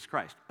of Jesus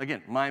Christ.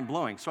 Again,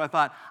 mind-blowing. So I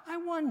thought, I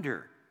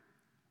wonder,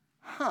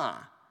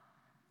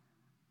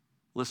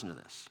 Listen to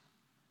this.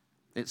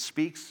 It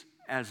speaks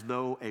as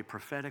though a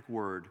prophetic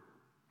word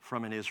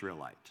from an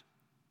Israelite.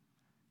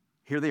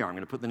 Here they are. I'm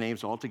going to put the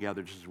names all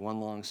together, just as one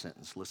long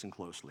sentence. Listen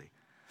closely.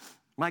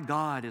 My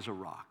God is a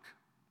rock,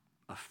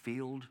 a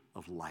field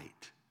of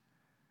light.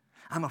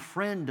 I'm a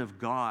friend of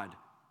God,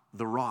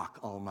 the rock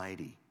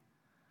almighty.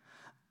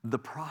 The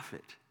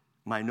prophet,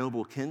 my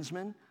noble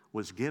kinsman,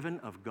 was given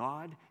of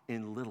God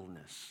in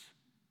littleness.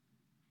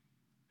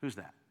 Who's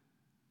that?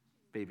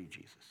 Baby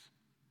Jesus.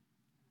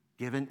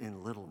 Given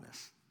in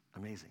littleness.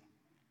 Amazing.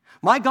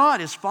 My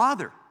God is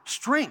Father,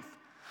 strength.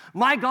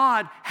 My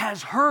God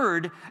has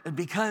heard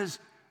because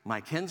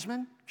my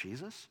kinsman,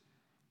 Jesus,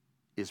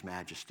 is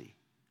majesty.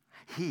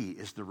 He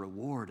is the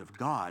reward of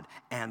God,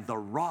 and the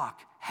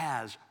rock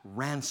has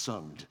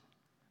ransomed.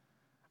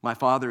 My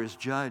Father is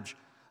judge,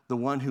 the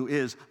one who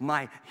is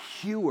my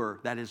hewer,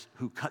 that is,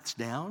 who cuts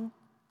down.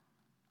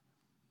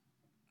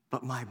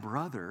 But my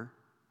brother,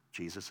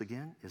 Jesus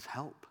again, is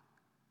help.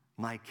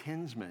 My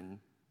kinsman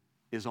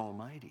is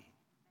almighty.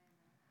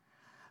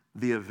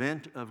 The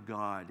event of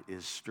God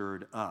is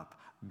stirred up.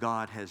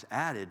 God has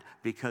added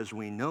because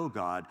we know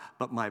God,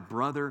 but my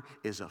brother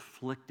is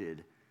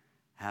afflicted,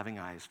 having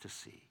eyes to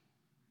see.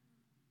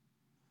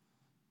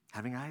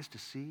 Having eyes to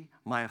see,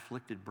 my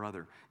afflicted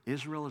brother.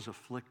 Israel is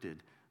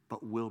afflicted,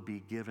 but will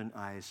be given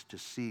eyes to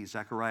see.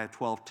 Zechariah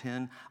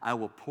 12:10, I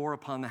will pour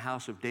upon the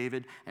house of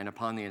David and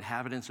upon the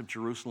inhabitants of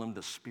Jerusalem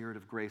the spirit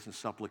of grace and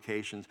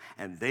supplications,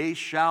 and they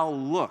shall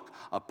look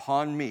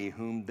upon me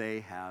whom they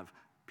have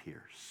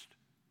pierced.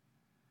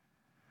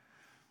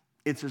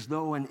 It's as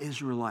though an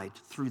Israelite,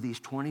 through these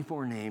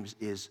 24 names,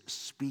 is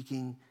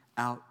speaking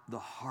out the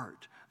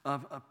heart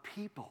of a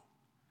people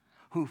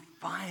who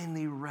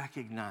finally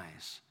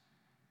recognize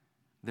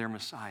their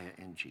Messiah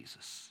in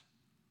Jesus.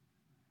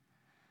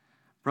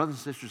 Brothers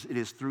and sisters, it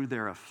is through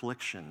their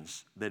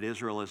afflictions that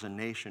Israel as a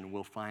nation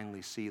will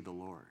finally see the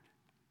Lord.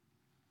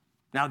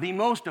 Now, the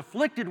most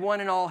afflicted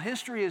one in all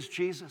history is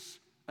Jesus,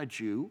 a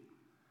Jew.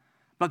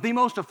 But the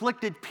most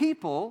afflicted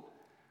people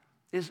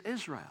is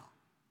Israel.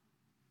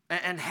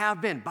 And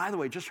have been. By the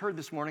way, just heard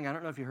this morning, I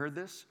don't know if you heard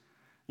this.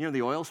 You know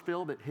the oil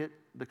spill that hit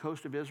the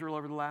coast of Israel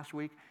over the last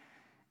week?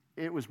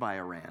 It was by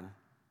Iran.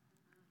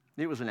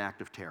 It was an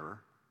act of terror.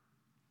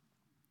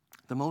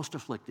 The most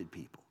afflicted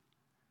people.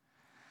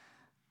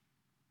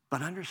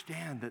 But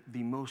understand that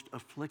the most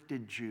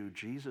afflicted Jew,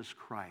 Jesus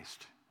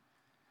Christ,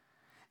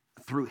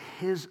 through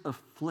his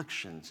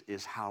afflictions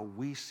is how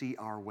we see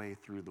our way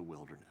through the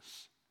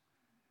wilderness.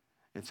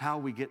 It's how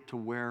we get to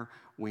where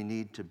we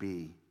need to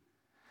be.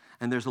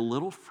 And there's a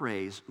little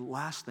phrase,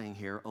 last thing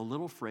here, a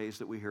little phrase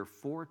that we hear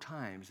 4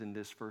 times in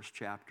this first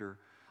chapter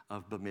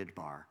of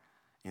Bamidbar,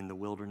 in the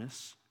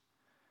wilderness.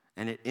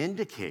 And it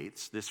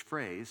indicates, this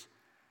phrase,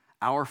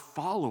 our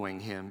following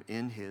him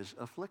in his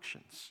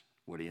afflictions.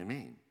 What do you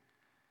mean?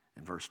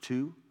 In verse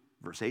 2,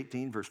 verse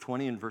 18, verse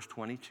 20, and verse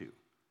 22,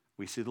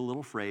 we see the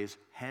little phrase,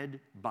 head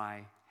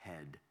by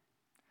head.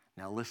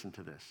 Now listen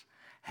to this.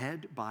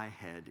 Head by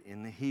head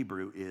in the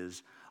Hebrew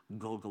is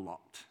golgolot.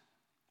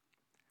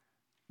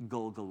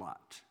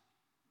 Golgolot.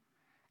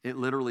 It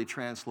literally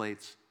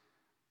translates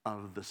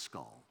of the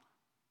skull.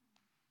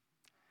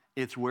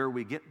 It's where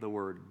we get the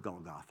word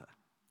Golgotha.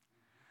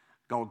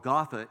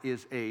 Golgotha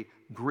is a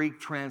Greek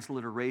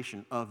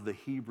transliteration of the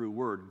Hebrew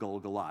word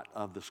Golgolot,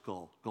 of the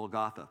skull.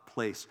 Golgotha,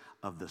 place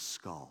of the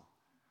skull.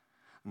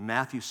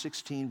 Matthew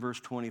 16, verse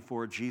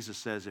 24, Jesus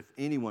says, if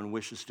anyone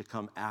wishes to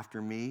come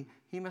after me,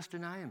 he must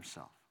deny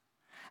himself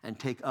and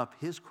take up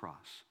his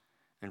cross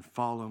and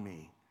follow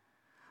me.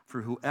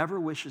 For whoever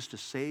wishes to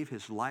save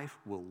his life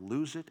will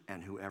lose it,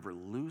 and whoever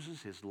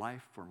loses his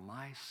life for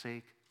my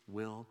sake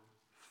will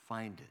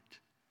find it.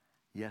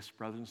 Yes,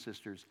 brothers and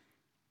sisters,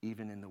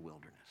 even in the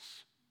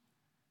wilderness.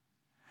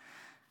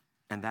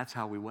 And that's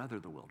how we weather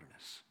the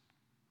wilderness.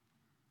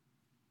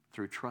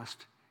 Through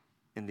trust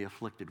in the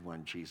afflicted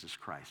one, Jesus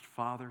Christ.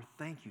 Father,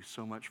 thank you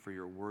so much for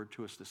your word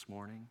to us this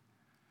morning.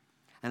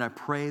 And I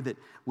pray that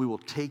we will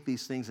take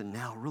these things and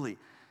now really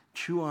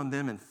chew on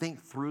them and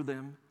think through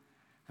them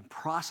and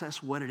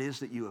process what it is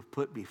that you have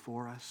put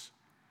before us.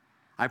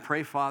 I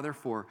pray, Father,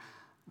 for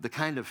the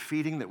kind of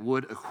feeding that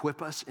would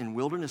equip us in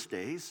wilderness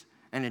days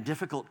and in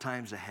difficult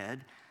times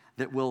ahead,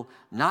 that will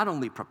not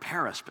only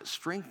prepare us, but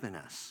strengthen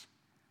us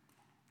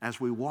as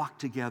we walk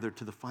together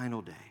to the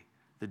final day,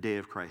 the day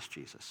of Christ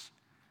Jesus.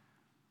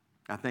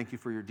 I thank you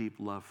for your deep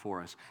love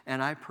for us.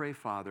 And I pray,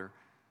 Father,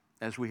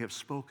 as we have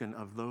spoken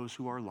of those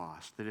who are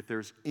lost, that if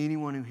there's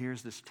anyone who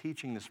hears this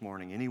teaching this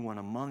morning, anyone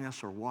among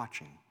us or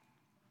watching,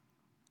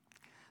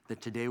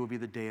 that today will be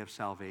the day of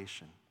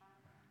salvation.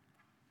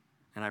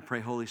 And I pray,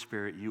 Holy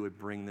Spirit, you would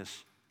bring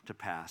this to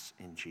pass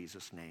in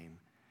Jesus' name.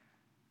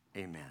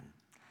 Amen.